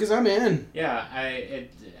those two? Because I'm in. Yeah, I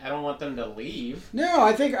don't want them to leave. No,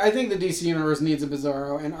 I think the DC universe needs a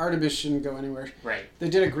Bizarro, and Artemis shouldn't go anywhere. Right. They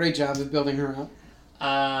did a great job of building her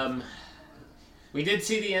up. We did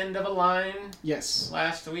see the end of a line. Yes.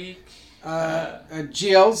 Last week.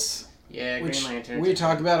 GL's. Yeah, Green Lantern. We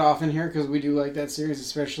talk about often here because we do like that series,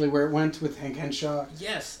 especially where it went with Hank Henshaw.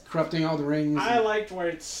 Yes. Corrupting all the rings. I liked where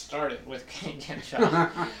it started with Hank Henshaw.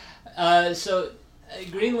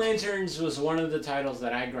 Green Lanterns was one of the titles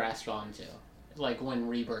that I grasped onto. Like when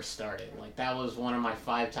Rebirth started. Like that was one of my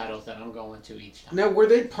 5 titles that I'm going to each time. Now, were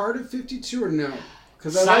they part of 52 or no?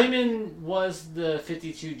 Simon was the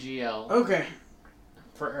 52 GL. Okay.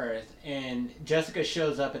 For Earth, and Jessica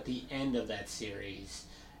shows up at the end of that series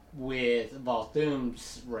with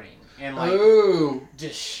Volthoom's ring and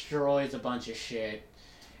destroys a bunch of shit.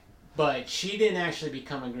 But she didn't actually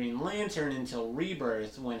become a Green Lantern until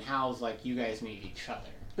Rebirth, when Hal's like, you guys need each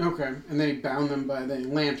other. Okay, and they bound them by the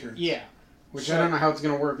lanterns. Yeah. Which I don't know how it's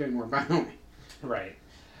going to work anymore, by the way. Right.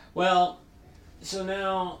 Well, so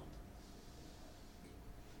now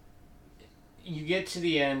you get to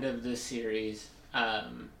the end of this series,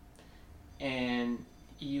 and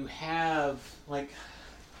you have, like,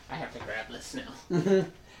 I have to grab this now. Mm-hmm.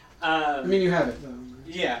 I mean, you have it, though.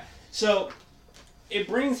 Yeah. So, it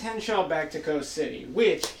brings Henshaw back to Coast City,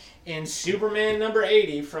 which, in Superman number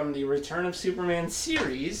 80 from the Return of Superman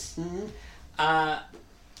series,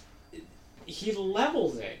 he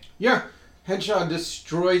levels it. Yeah. Henshaw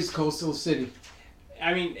destroys Coastal City.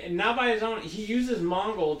 I mean, not by his own. He uses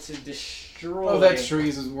Mongol to destroy. Oh, that's true. He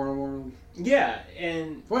uses World. Yeah,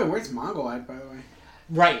 and boy, where's Mongol at, by the way?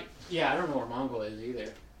 Right. Yeah, I don't know where Mongol is either.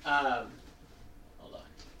 Hold on.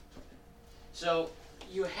 So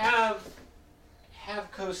you have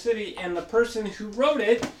Coast City, and the person who wrote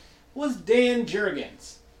it was Dan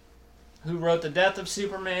Jurgens, who wrote The Death of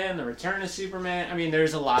Superman, The Return of Superman. I mean,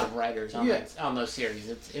 there's a lot of writers on those series.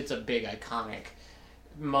 It's a big iconic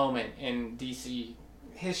moment in DC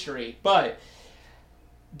history, but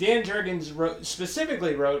Dan Jurgens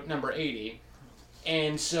specifically wrote number 80,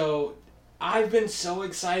 and so I've been so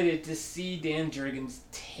excited to see Dan Jurgens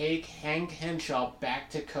take Hank Henshaw back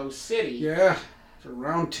to Coast City. Yeah, for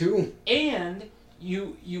round 2. And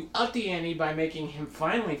you up the ante by making him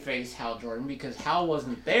finally face Hal Jordan, because Hal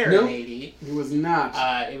wasn't there in 80. He was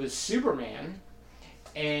not. It was Superman,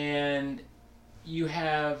 and you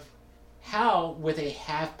have Hal with a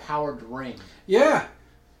half-powered ring. Yeah.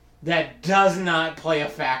 That does not play a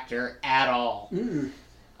factor at all.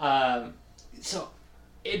 So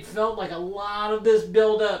it felt like a lot of this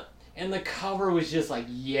build-up, and the cover was just like,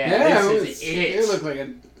 this is it. It looked like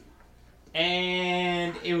a...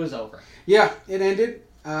 And it was over. Yeah, it ended.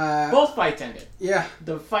 Both fights ended. Yeah.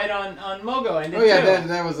 The fight on Mogo ended too.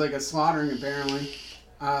 That was like a slaughtering, apparently.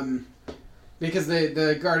 Because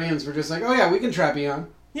the Guardians were just like, oh yeah, we can trap Eon.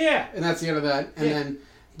 Yeah. And that's the end of that. And then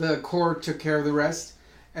the Corps took care of the rest.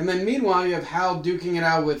 And then meanwhile, you have Hal duking it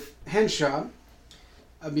out with Henshaw,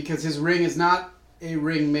 because his ring is not a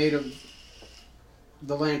ring made of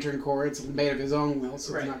the Lantern Corps. It's made of his own will,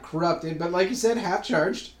 so it's not corrupted. But like you said,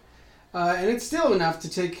 half-charged. And it's still enough to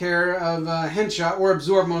take care of Henshaw, or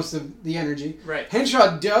absorb most of the energy. Right.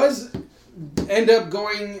 Henshaw does end up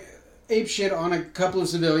going apeshit on a couple of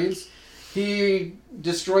civilians. He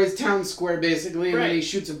destroys town square, basically, and then he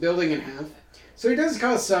shoots a building in half. So he does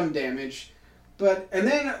cause some damage. And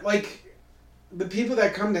then, like, the people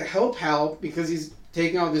that come to help Hal, because he's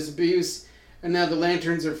taking all this abuse, and now the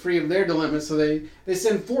Lanterns are free of their dilemma, so they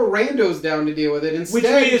send 4 randos down to deal with it. Instead,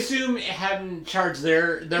 which we assume haven't charged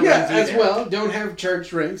their rings either. as well. Don't have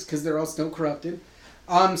charged rings, because they're all still corrupted.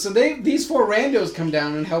 So these 4 randos come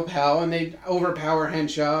down and help Hal, and they overpower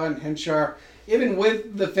Henshaw, and Henshaw, even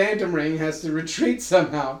with the Phantom Ring, has to retreat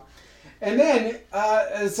somehow. And then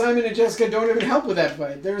Simon and Jessica don't even help with that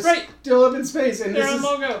fight. They're still up in space, and they're this is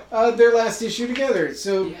Mogo. Their last issue together.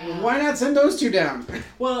 So why not send those 2 down?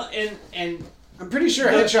 Well, and I'm pretty sure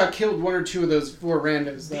Henshaw killed 1 or 2 of those 4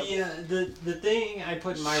 randos. The thing I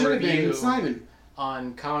put in my Should have review been Simon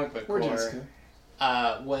on Comic Book Core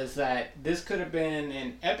was that this could have been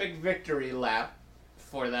an epic victory lap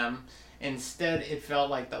for them. Instead, it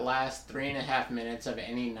felt like the last 3.5 minutes of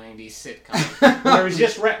any 90s sitcom. Where it was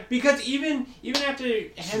just... because even after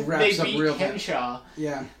they beat Henshaw,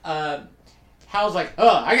 Hal's like,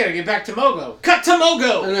 oh, I gotta get back to Mogo. Cut to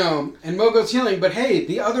Mogo! I know. And Mogo's healing, but hey,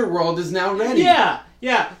 the other world is now ready.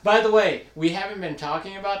 Yeah. By the way, we haven't been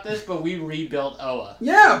talking about this, but we rebuilt Oa.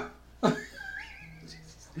 Yeah.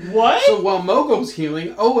 What? So while Mogo's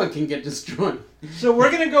healing, Oa can get destroyed. So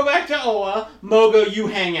we're gonna go back to Oa. Mogo, you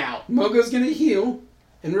hang out. Mogo's gonna heal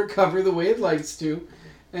and recover the way it likes to.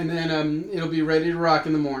 And then it'll be ready to rock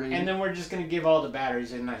in the morning. And then we're just going to give all the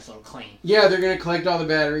batteries a nice little clean. Yeah, they're going to collect all the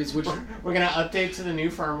batteries, which... We're going to update to the new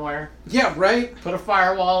firmware. Yeah, right? Put a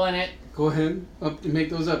firewall in it. Go ahead. Make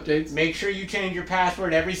those updates. Make sure you change your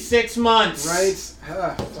password every 6 months.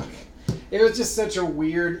 Right? Fuck. It was just such a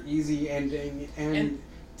weird, easy ending. And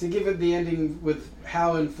to give it the ending with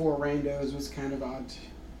Hal and 4 randos was kind of odd.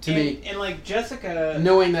 To me. And like Jessica...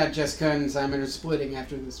 Knowing that Jessica and Simon are splitting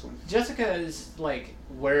after this one. Jessica is like,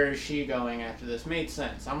 where is she going after this? Made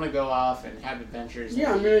sense. I'm going to go off and have adventures in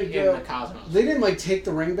the cosmos. They didn't like take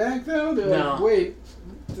the ring back though? They're like, wait,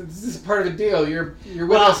 this is part of a deal. You're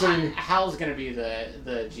with us. Hal's going to be the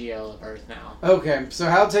GL of Earth now. Okay, so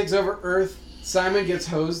Hal takes over Earth. Simon gets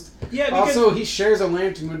hosed. Yeah, because... Also, he shares a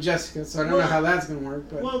lantern with Jessica, so I don't know how that's going to work.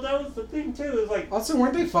 But... Well, that was the thing too. Is like... Also,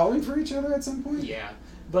 weren't they falling for each other at some point? Yeah.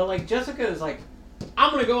 But, like, Jessica is like,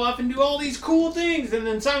 I'm going to go off and do all these cool things. And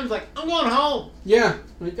then Simon's like, I'm going home. Yeah.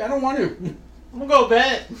 Like, I don't want to. I'm going to go to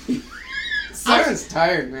bed. Simon's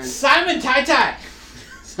tired, man. Simon Tai.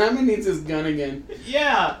 Simon needs his gun again.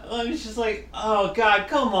 Yeah. It's just like, oh, God,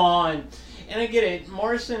 come on. And I get it.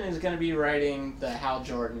 Morrison is going to be writing the Hal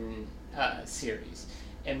Jordan series.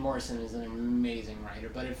 And Morrison is an amazing writer.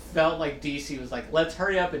 But it felt like DC was like, let's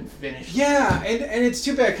hurry up and finish. Yeah. And it's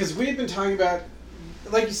too bad because we've been talking about...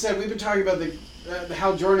 Like you said, we've been talking about the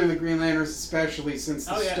Hal Jordan and the Green Lanterns, especially since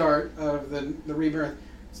the start of the rebirth.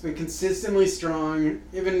 It's been consistently strong,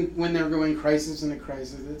 even when they're going crisis into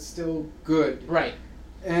crisis. It's still good. Right.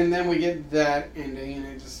 And then we get that ending, and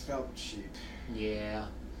it just felt cheap. Yeah.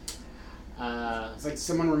 It's like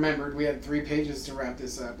someone remembered we had 3 pages to wrap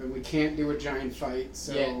this up, and we can't do a giant fight.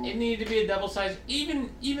 So yeah, it needed to be a double size. Even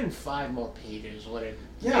 5 more pages would have.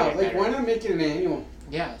 Yeah, like better. Why not make it an annual?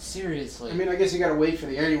 Yeah, seriously. I mean, I guess you gotta wait for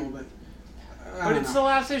the annual, but... But it's the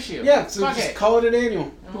last issue. Yeah, so just call it an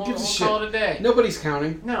annual. Who gives a shit? Call it a day. Nobody's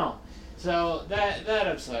counting. No. So, that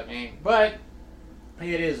upset me. But,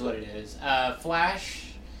 it is what it is.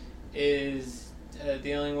 Flash is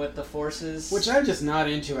dealing with the forces. Which I'm just not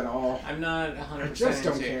into at all. I'm not 100% I just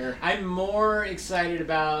don't care. I'm more excited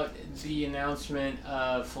about the announcement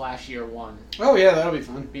of Flash Year 1. Oh yeah, that'll be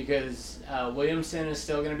fun. Because Williamson is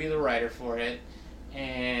still going to be the writer for it.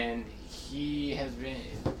 And he has been...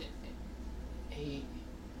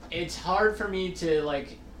 It's hard for me to,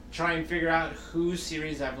 like, try and figure out whose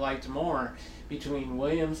series I've liked more between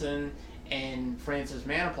Williamson and Francis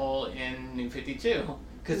Manapul in New 52.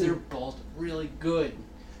 Because they're both really good.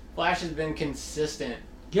 Flash has been consistent.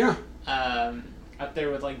 Yeah. Up there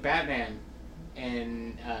with, like, Batman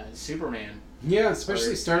and Superman. Yeah,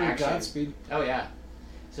 especially starting with Godspeed. Oh, yeah.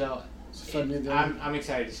 So... I'm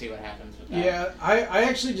excited to see what happens with that. Yeah, I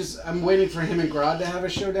actually I'm waiting for him and Grodd to have a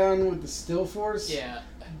showdown with the Still Force. Yeah.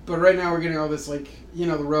 But right now we're getting all this, like,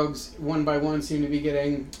 the rogues one by one seem to be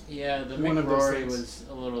getting... Yeah, the McRory was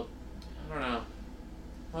a little... I don't know.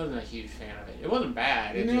 I wasn't a huge fan of it. It wasn't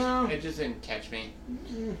bad. It just didn't catch me.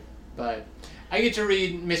 Mm. But I get to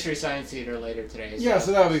read Mystery Science Theater later today. So, yeah,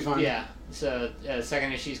 so that'll be fun. Yeah. So,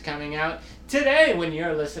 second issue's coming out today when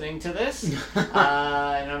you're listening to this.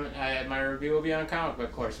 And my review will be on Comic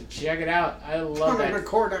Book Course, so check it out. I love that.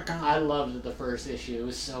 ComicBookCourse.com. I loved the first issue. It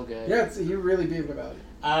was so good. Yeah, you're really big about it.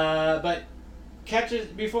 But catch us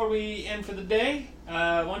before we end for the day.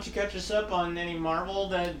 Why don't you catch us up on any Marvel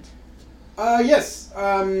that... Yes.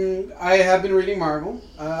 I have been reading Marvel.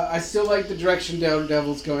 I still like the direction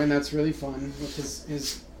Daredevil's going. That's really fun with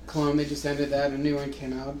his clone. They just ended that and a new one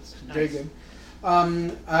came out. It's very good.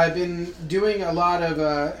 I've been doing a lot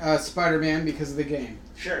of Spider-Man because of the game.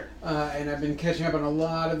 Sure. And I've been catching up on a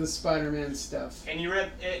lot of the Spider-Man stuff. And you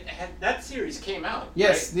read that series came out.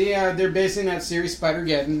 Yes, right? They're basing that series.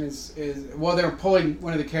 Spider-Geddon is they're pulling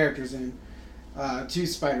one of the characters in to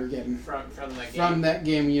Spider-Geddon from that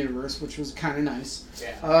game universe, which was kind of nice.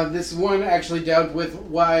 Yeah. This one actually dealt with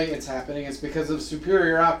why it's happening. It's because of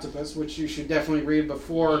Superior Octopus, which you should definitely read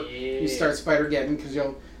before you start Spider-Geddon, because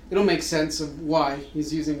it'll make sense of why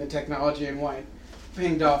he's using the technology and why it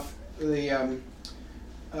pinged off the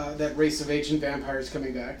that race of ancient vampires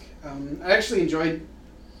coming back. I actually enjoyed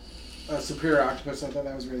Superior Octopus. I thought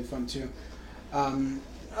that was really fun too.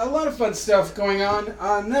 A lot of fun stuff going on.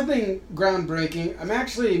 Nothing groundbreaking. I'm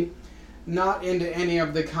actually not into any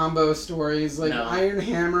of the combo stories. Like No. Iron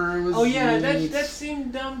Hammer was. Oh yeah, neat. that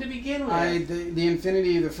seemed dumb to begin with. The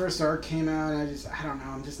Infinity, the first arc came out, and I don't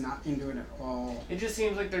know, I'm just not into it at all. It just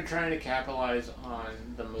seems like they're trying to capitalize on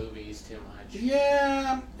the movies too much.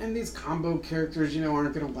 Yeah, and these combo characters,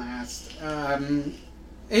 aren't gonna last.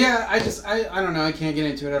 Yeah, I don't know, I can't get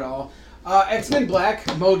into it at all. X-Men Black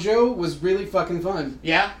Mojo was really fucking fun.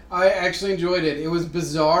 Yeah? I actually enjoyed it. It was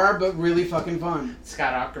bizarre, but really fucking fun.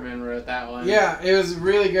 Scott Aukerman wrote that one. Yeah, it was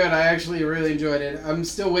really good. I actually really enjoyed it. I'm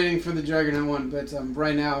still waiting for the Juggernaut one, but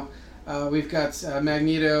right now we've got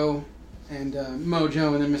Magneto and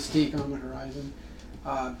Mojo and then Mystique on the horizon.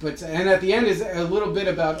 And at the end is a little bit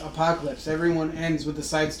about Apocalypse. Everyone ends with a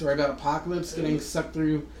side story about Apocalypse getting sucked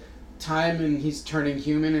through time and he's turning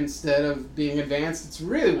human instead of being advanced. It's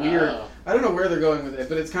really weird. Oh. I don't know where they're going with it,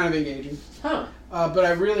 but it's kind of engaging. Huh. But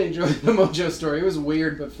I really enjoyed the Mojo story. It was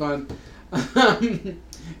weird but fun.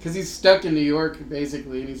 Because he's stuck in New York,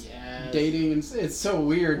 basically, and he's dating, and it's so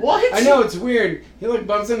weird. What? I know, it's weird. He,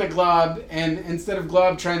 bumps into Glob, and instead of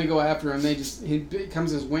Glob trying to go after him, he becomes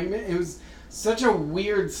his wingman. It was such a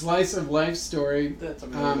weird slice of life story. That's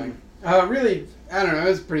amazing. Really, I don't know, it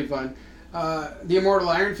was pretty fun. The Immortal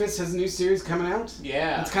Iron Fist has a new series coming out.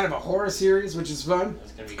 Yeah. It's kind of a horror series, which is fun.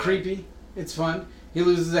 That's gonna be Creepy. Good. It's fun. He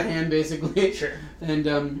loses a hand, basically. Sure. And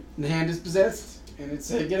the hand is possessed. And it's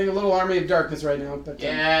getting a little Army of Darkness right now. But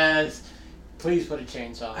yes. Please put a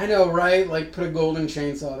chainsaw. I know, right? Put a golden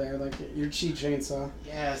chainsaw there, your cheat chainsaw.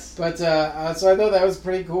 Yes. But, so I thought that was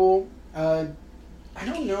pretty cool. I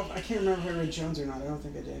don't know. I can't remember if I read Jones or not. I don't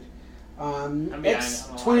think I did.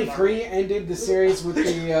 X-23 ended the series with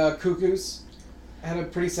the Cuckoos. Had a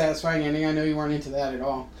pretty satisfying ending. I know you weren't into that at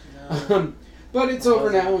all. No. But it's over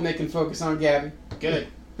now and they can focus on Gabby. Good.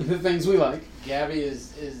 The things we like. Gabby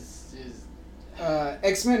is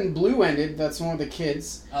X-Men Blue ended. That's one of the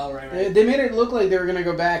kids. Oh, right. They made it look like they were going to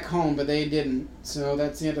go back home, but they didn't. So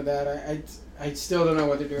that's the end of that. I still don't know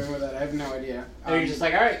what they're doing with that. I have no idea. They're just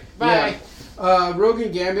like, all right, bye. Yeah. Rogue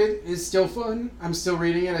and Gambit is still fun. I'm still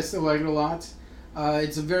reading it. I still like it a lot.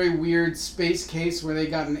 It's a very weird space case where they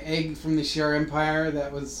got an egg from the Shi'ar Empire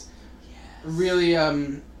that was really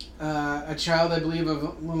a child, I believe,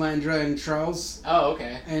 of Lilandra and Charles. Oh,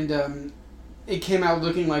 okay. And it came out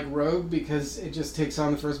looking like Rogue because it just takes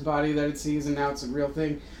on the first body that it sees, and now it's a real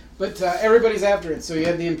thing. But everybody's after it. So you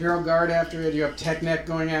had the Imperial Guard after it. You have TechNet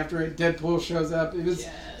going after it. Deadpool shows up. It was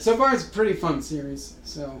so far it's a pretty fun series.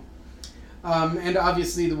 So, and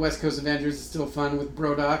obviously the West Coast Avengers is still fun with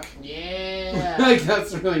Brodok. Yeah.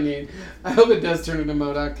 That's really neat. I hope it does turn into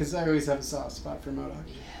MODOK because I always have a soft spot for MODOK.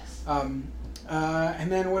 Yes.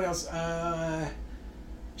 And then what else?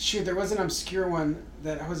 Shoot, there was an obscure one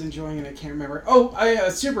that I was enjoying and I can't remember. Oh,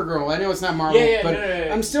 Supergirl. I know it's not Marvel, but no.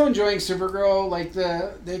 I'm still enjoying Supergirl.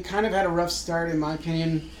 They kind of had a rough start, in my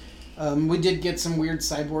opinion. We did get some weird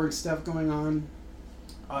cyborg stuff going on.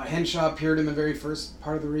 Henshaw appeared in the very first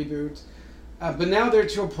part of the reboot. But now they're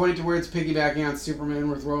to a point to where it's piggybacking on Superman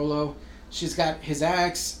with Rollo. She's got his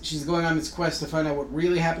axe. She's going on this quest to find out what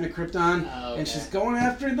really happened to Krypton. Oh, okay. And she's going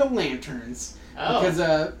after the Lanterns. Oh.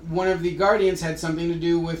 Because one of the Guardians had something to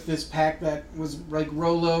do with this pack that was like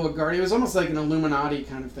Rollo, a Guardian. It was almost like an Illuminati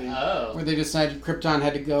kind of thing. Oh. Where they decided Krypton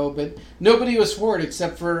had to go. But nobody was for it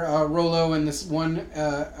except for Rollo and this one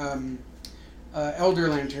Elder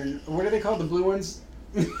Lantern. What are they called? The blue ones?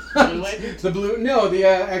 Blue Lanterns? The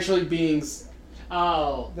actually beings.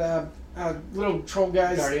 Oh. The little troll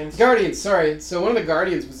guys. Guardians, sorry. So one of the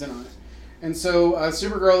Guardians was in on it. And so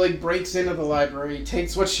Supergirl breaks into the library,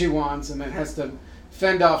 takes what she wants, and then has to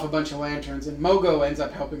fend off a bunch of lanterns. And Mogo ends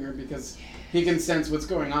up helping her because he can sense what's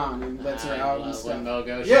going on and lets her out and stuff. When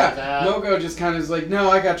Mogo shows out. up. Mogo just kind of is like, no,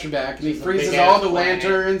 I got your back. And he freezes all the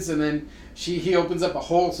lanterns, and then he opens up a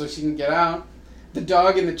hole so she can get out. The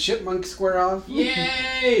dog and the chipmunk square off.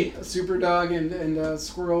 Yay! A super dog and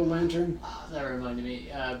squirrel lantern. Oh, that reminded me.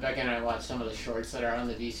 Becca and I watched some of the shorts that are on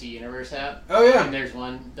the DC Universe app. Oh, yeah. And there's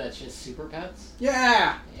one that's just Super Pets.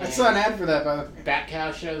 Yeah! I saw an ad for that, by the way. Bat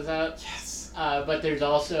Cow shows up. Yes. But there's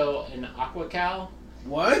also an Aqua Cow.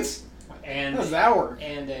 What? And how does that work?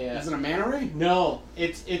 And is it a manta ray? No,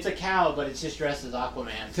 it's a cow, but it's just dressed as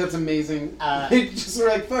Aquaman. That's amazing. They just were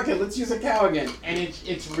like, fuck it, let's use a cow again. And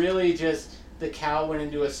it's really just the cow went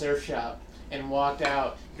into a surf shop and walked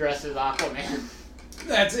out dressed as Aquaman.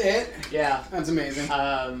 That's it? Yeah. That's amazing.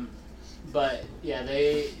 But yeah,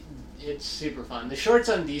 it's super fun. The shorts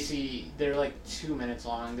on DC, they're like 2 minutes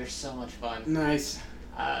long. They're so much fun. Nice.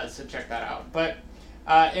 So check that out. But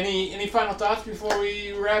Any final thoughts before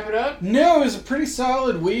we wrap it up? No, it was a pretty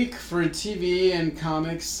solid week for TV and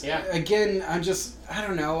comics. Yeah. Again, I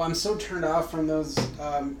don't know. I'm so turned off from those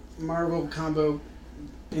Marvel combo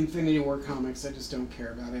Infinity War comics. I just don't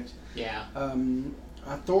care about it. Yeah.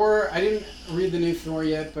 Thor, I didn't read the new Thor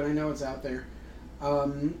yet, but I know it's out there.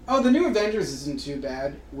 The new Avengers isn't too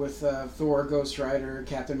bad with Thor, Ghost Rider,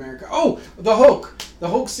 Captain America. Oh, the Hulk! The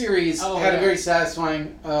Hulk series had a very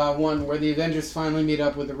satisfying one where the Avengers finally meet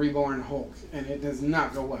up with the reborn Hulk, and it does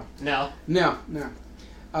not go well. No.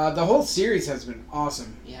 The whole series has been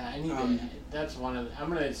awesome. Yeah, I need to. That's one of. I'm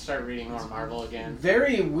gonna start reading more Marvel again.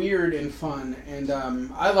 Very weird and fun, and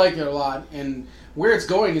I like it a lot. And where it's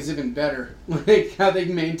going is even better. Like how they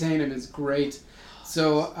maintain him is great.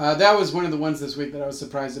 So that was one of the ones this week that I was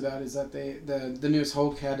surprised about, is that the newest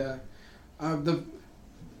Hulk had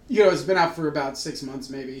it's been out for about 6 months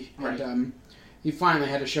maybe, right. And he finally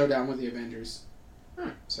had a showdown with the Avengers.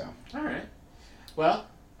 So all right, well.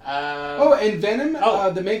 And Venom.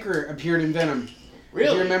 The Maker appeared in Venom.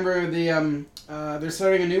 Really? Do you remember they're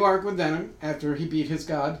starting a new arc with Venom after he beat his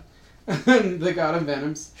god, the god of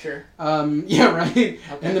Venoms. Sure. Yeah, right. Okay.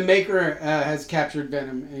 And the Maker has captured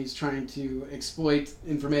Venom, and he's trying to exploit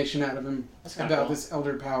information out of him about this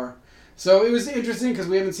elder power. So it was interesting because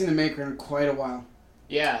we haven't seen the Maker in quite a while.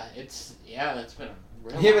 Yeah, that's been a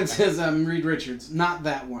real. Him and says Reed Richards, not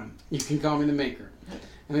that one. You can call me the Maker.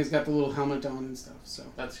 And he's got the little helmet on and stuff. So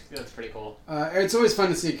that's pretty cool. It's always fun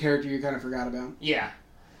to see a character you kind of forgot about. Yeah.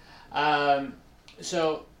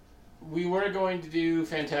 So we were going to do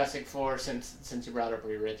Fantastic Four since you brought up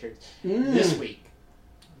Reed Richards this week.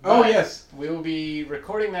 Oh yes. We will be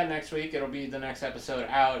recording that next week. It'll be the next episode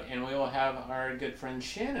out, and we will have our good friend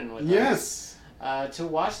Shannon with us. Yes. To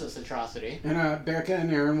watch this atrocity. And Becca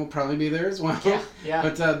and Aaron will probably be there as well. Yeah.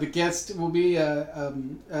 But the guest will be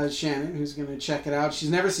Shannon, who's going to check it out. She's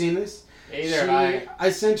never seen this. I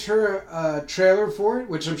sent her a trailer for it,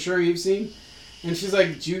 which I'm sure you've seen. And she's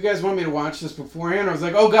like, do you guys want me to watch this beforehand? I was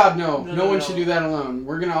like, oh God, no. No one should do that alone.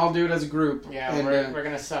 We're going to all do it as a group. Yeah, and, we're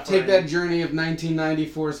going to suffer. Take that journey of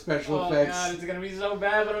 1994 special effects. Oh God, it's going to be so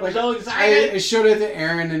bad, but I'm so excited. I showed it to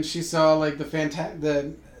Aaron, and she saw like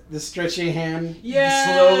the stretchy hand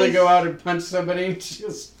slowly go out and punch somebody. And she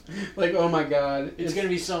was like, oh my God. It's going to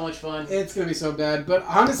be so much fun. It's going to be so bad. But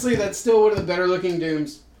honestly, that's still one of the better looking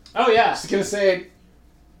Dooms. Oh, yeah. Just going to say it.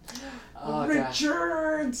 Oh,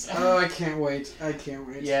 Richards! Oh, I can't wait.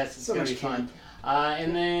 Yes, it's going to be fun.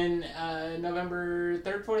 And then November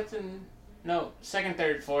 3rd, 4th, 2nd,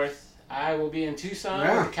 3rd, 4th, I will be in Tucson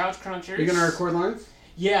with the Couch Crunchers. You're going to record live?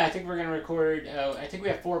 Yeah, I think we're going to record, I think we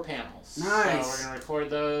have 4 panels. Nice. So we're going to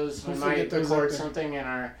record those. We might record something in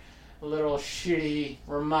our little shitty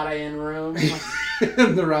Ramada Inn room.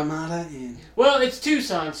 The Ramada Inn. Well, it's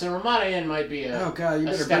Tucson, so Ramada Inn might be oh God, you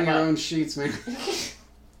better bring your own sheets, man.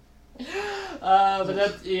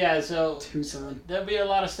 So Tucson. There'll be a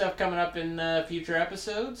lot of stuff coming up in future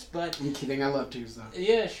episodes, but I'm kidding. I love Tucson.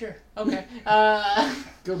 Yeah, sure. Okay.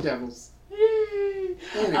 Go Devils.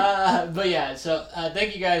 But yeah, so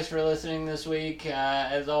thank you guys for listening this week.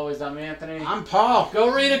 As always, I'm Anthony. I'm Paul.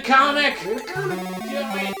 Go read a comic. Read a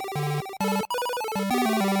comic.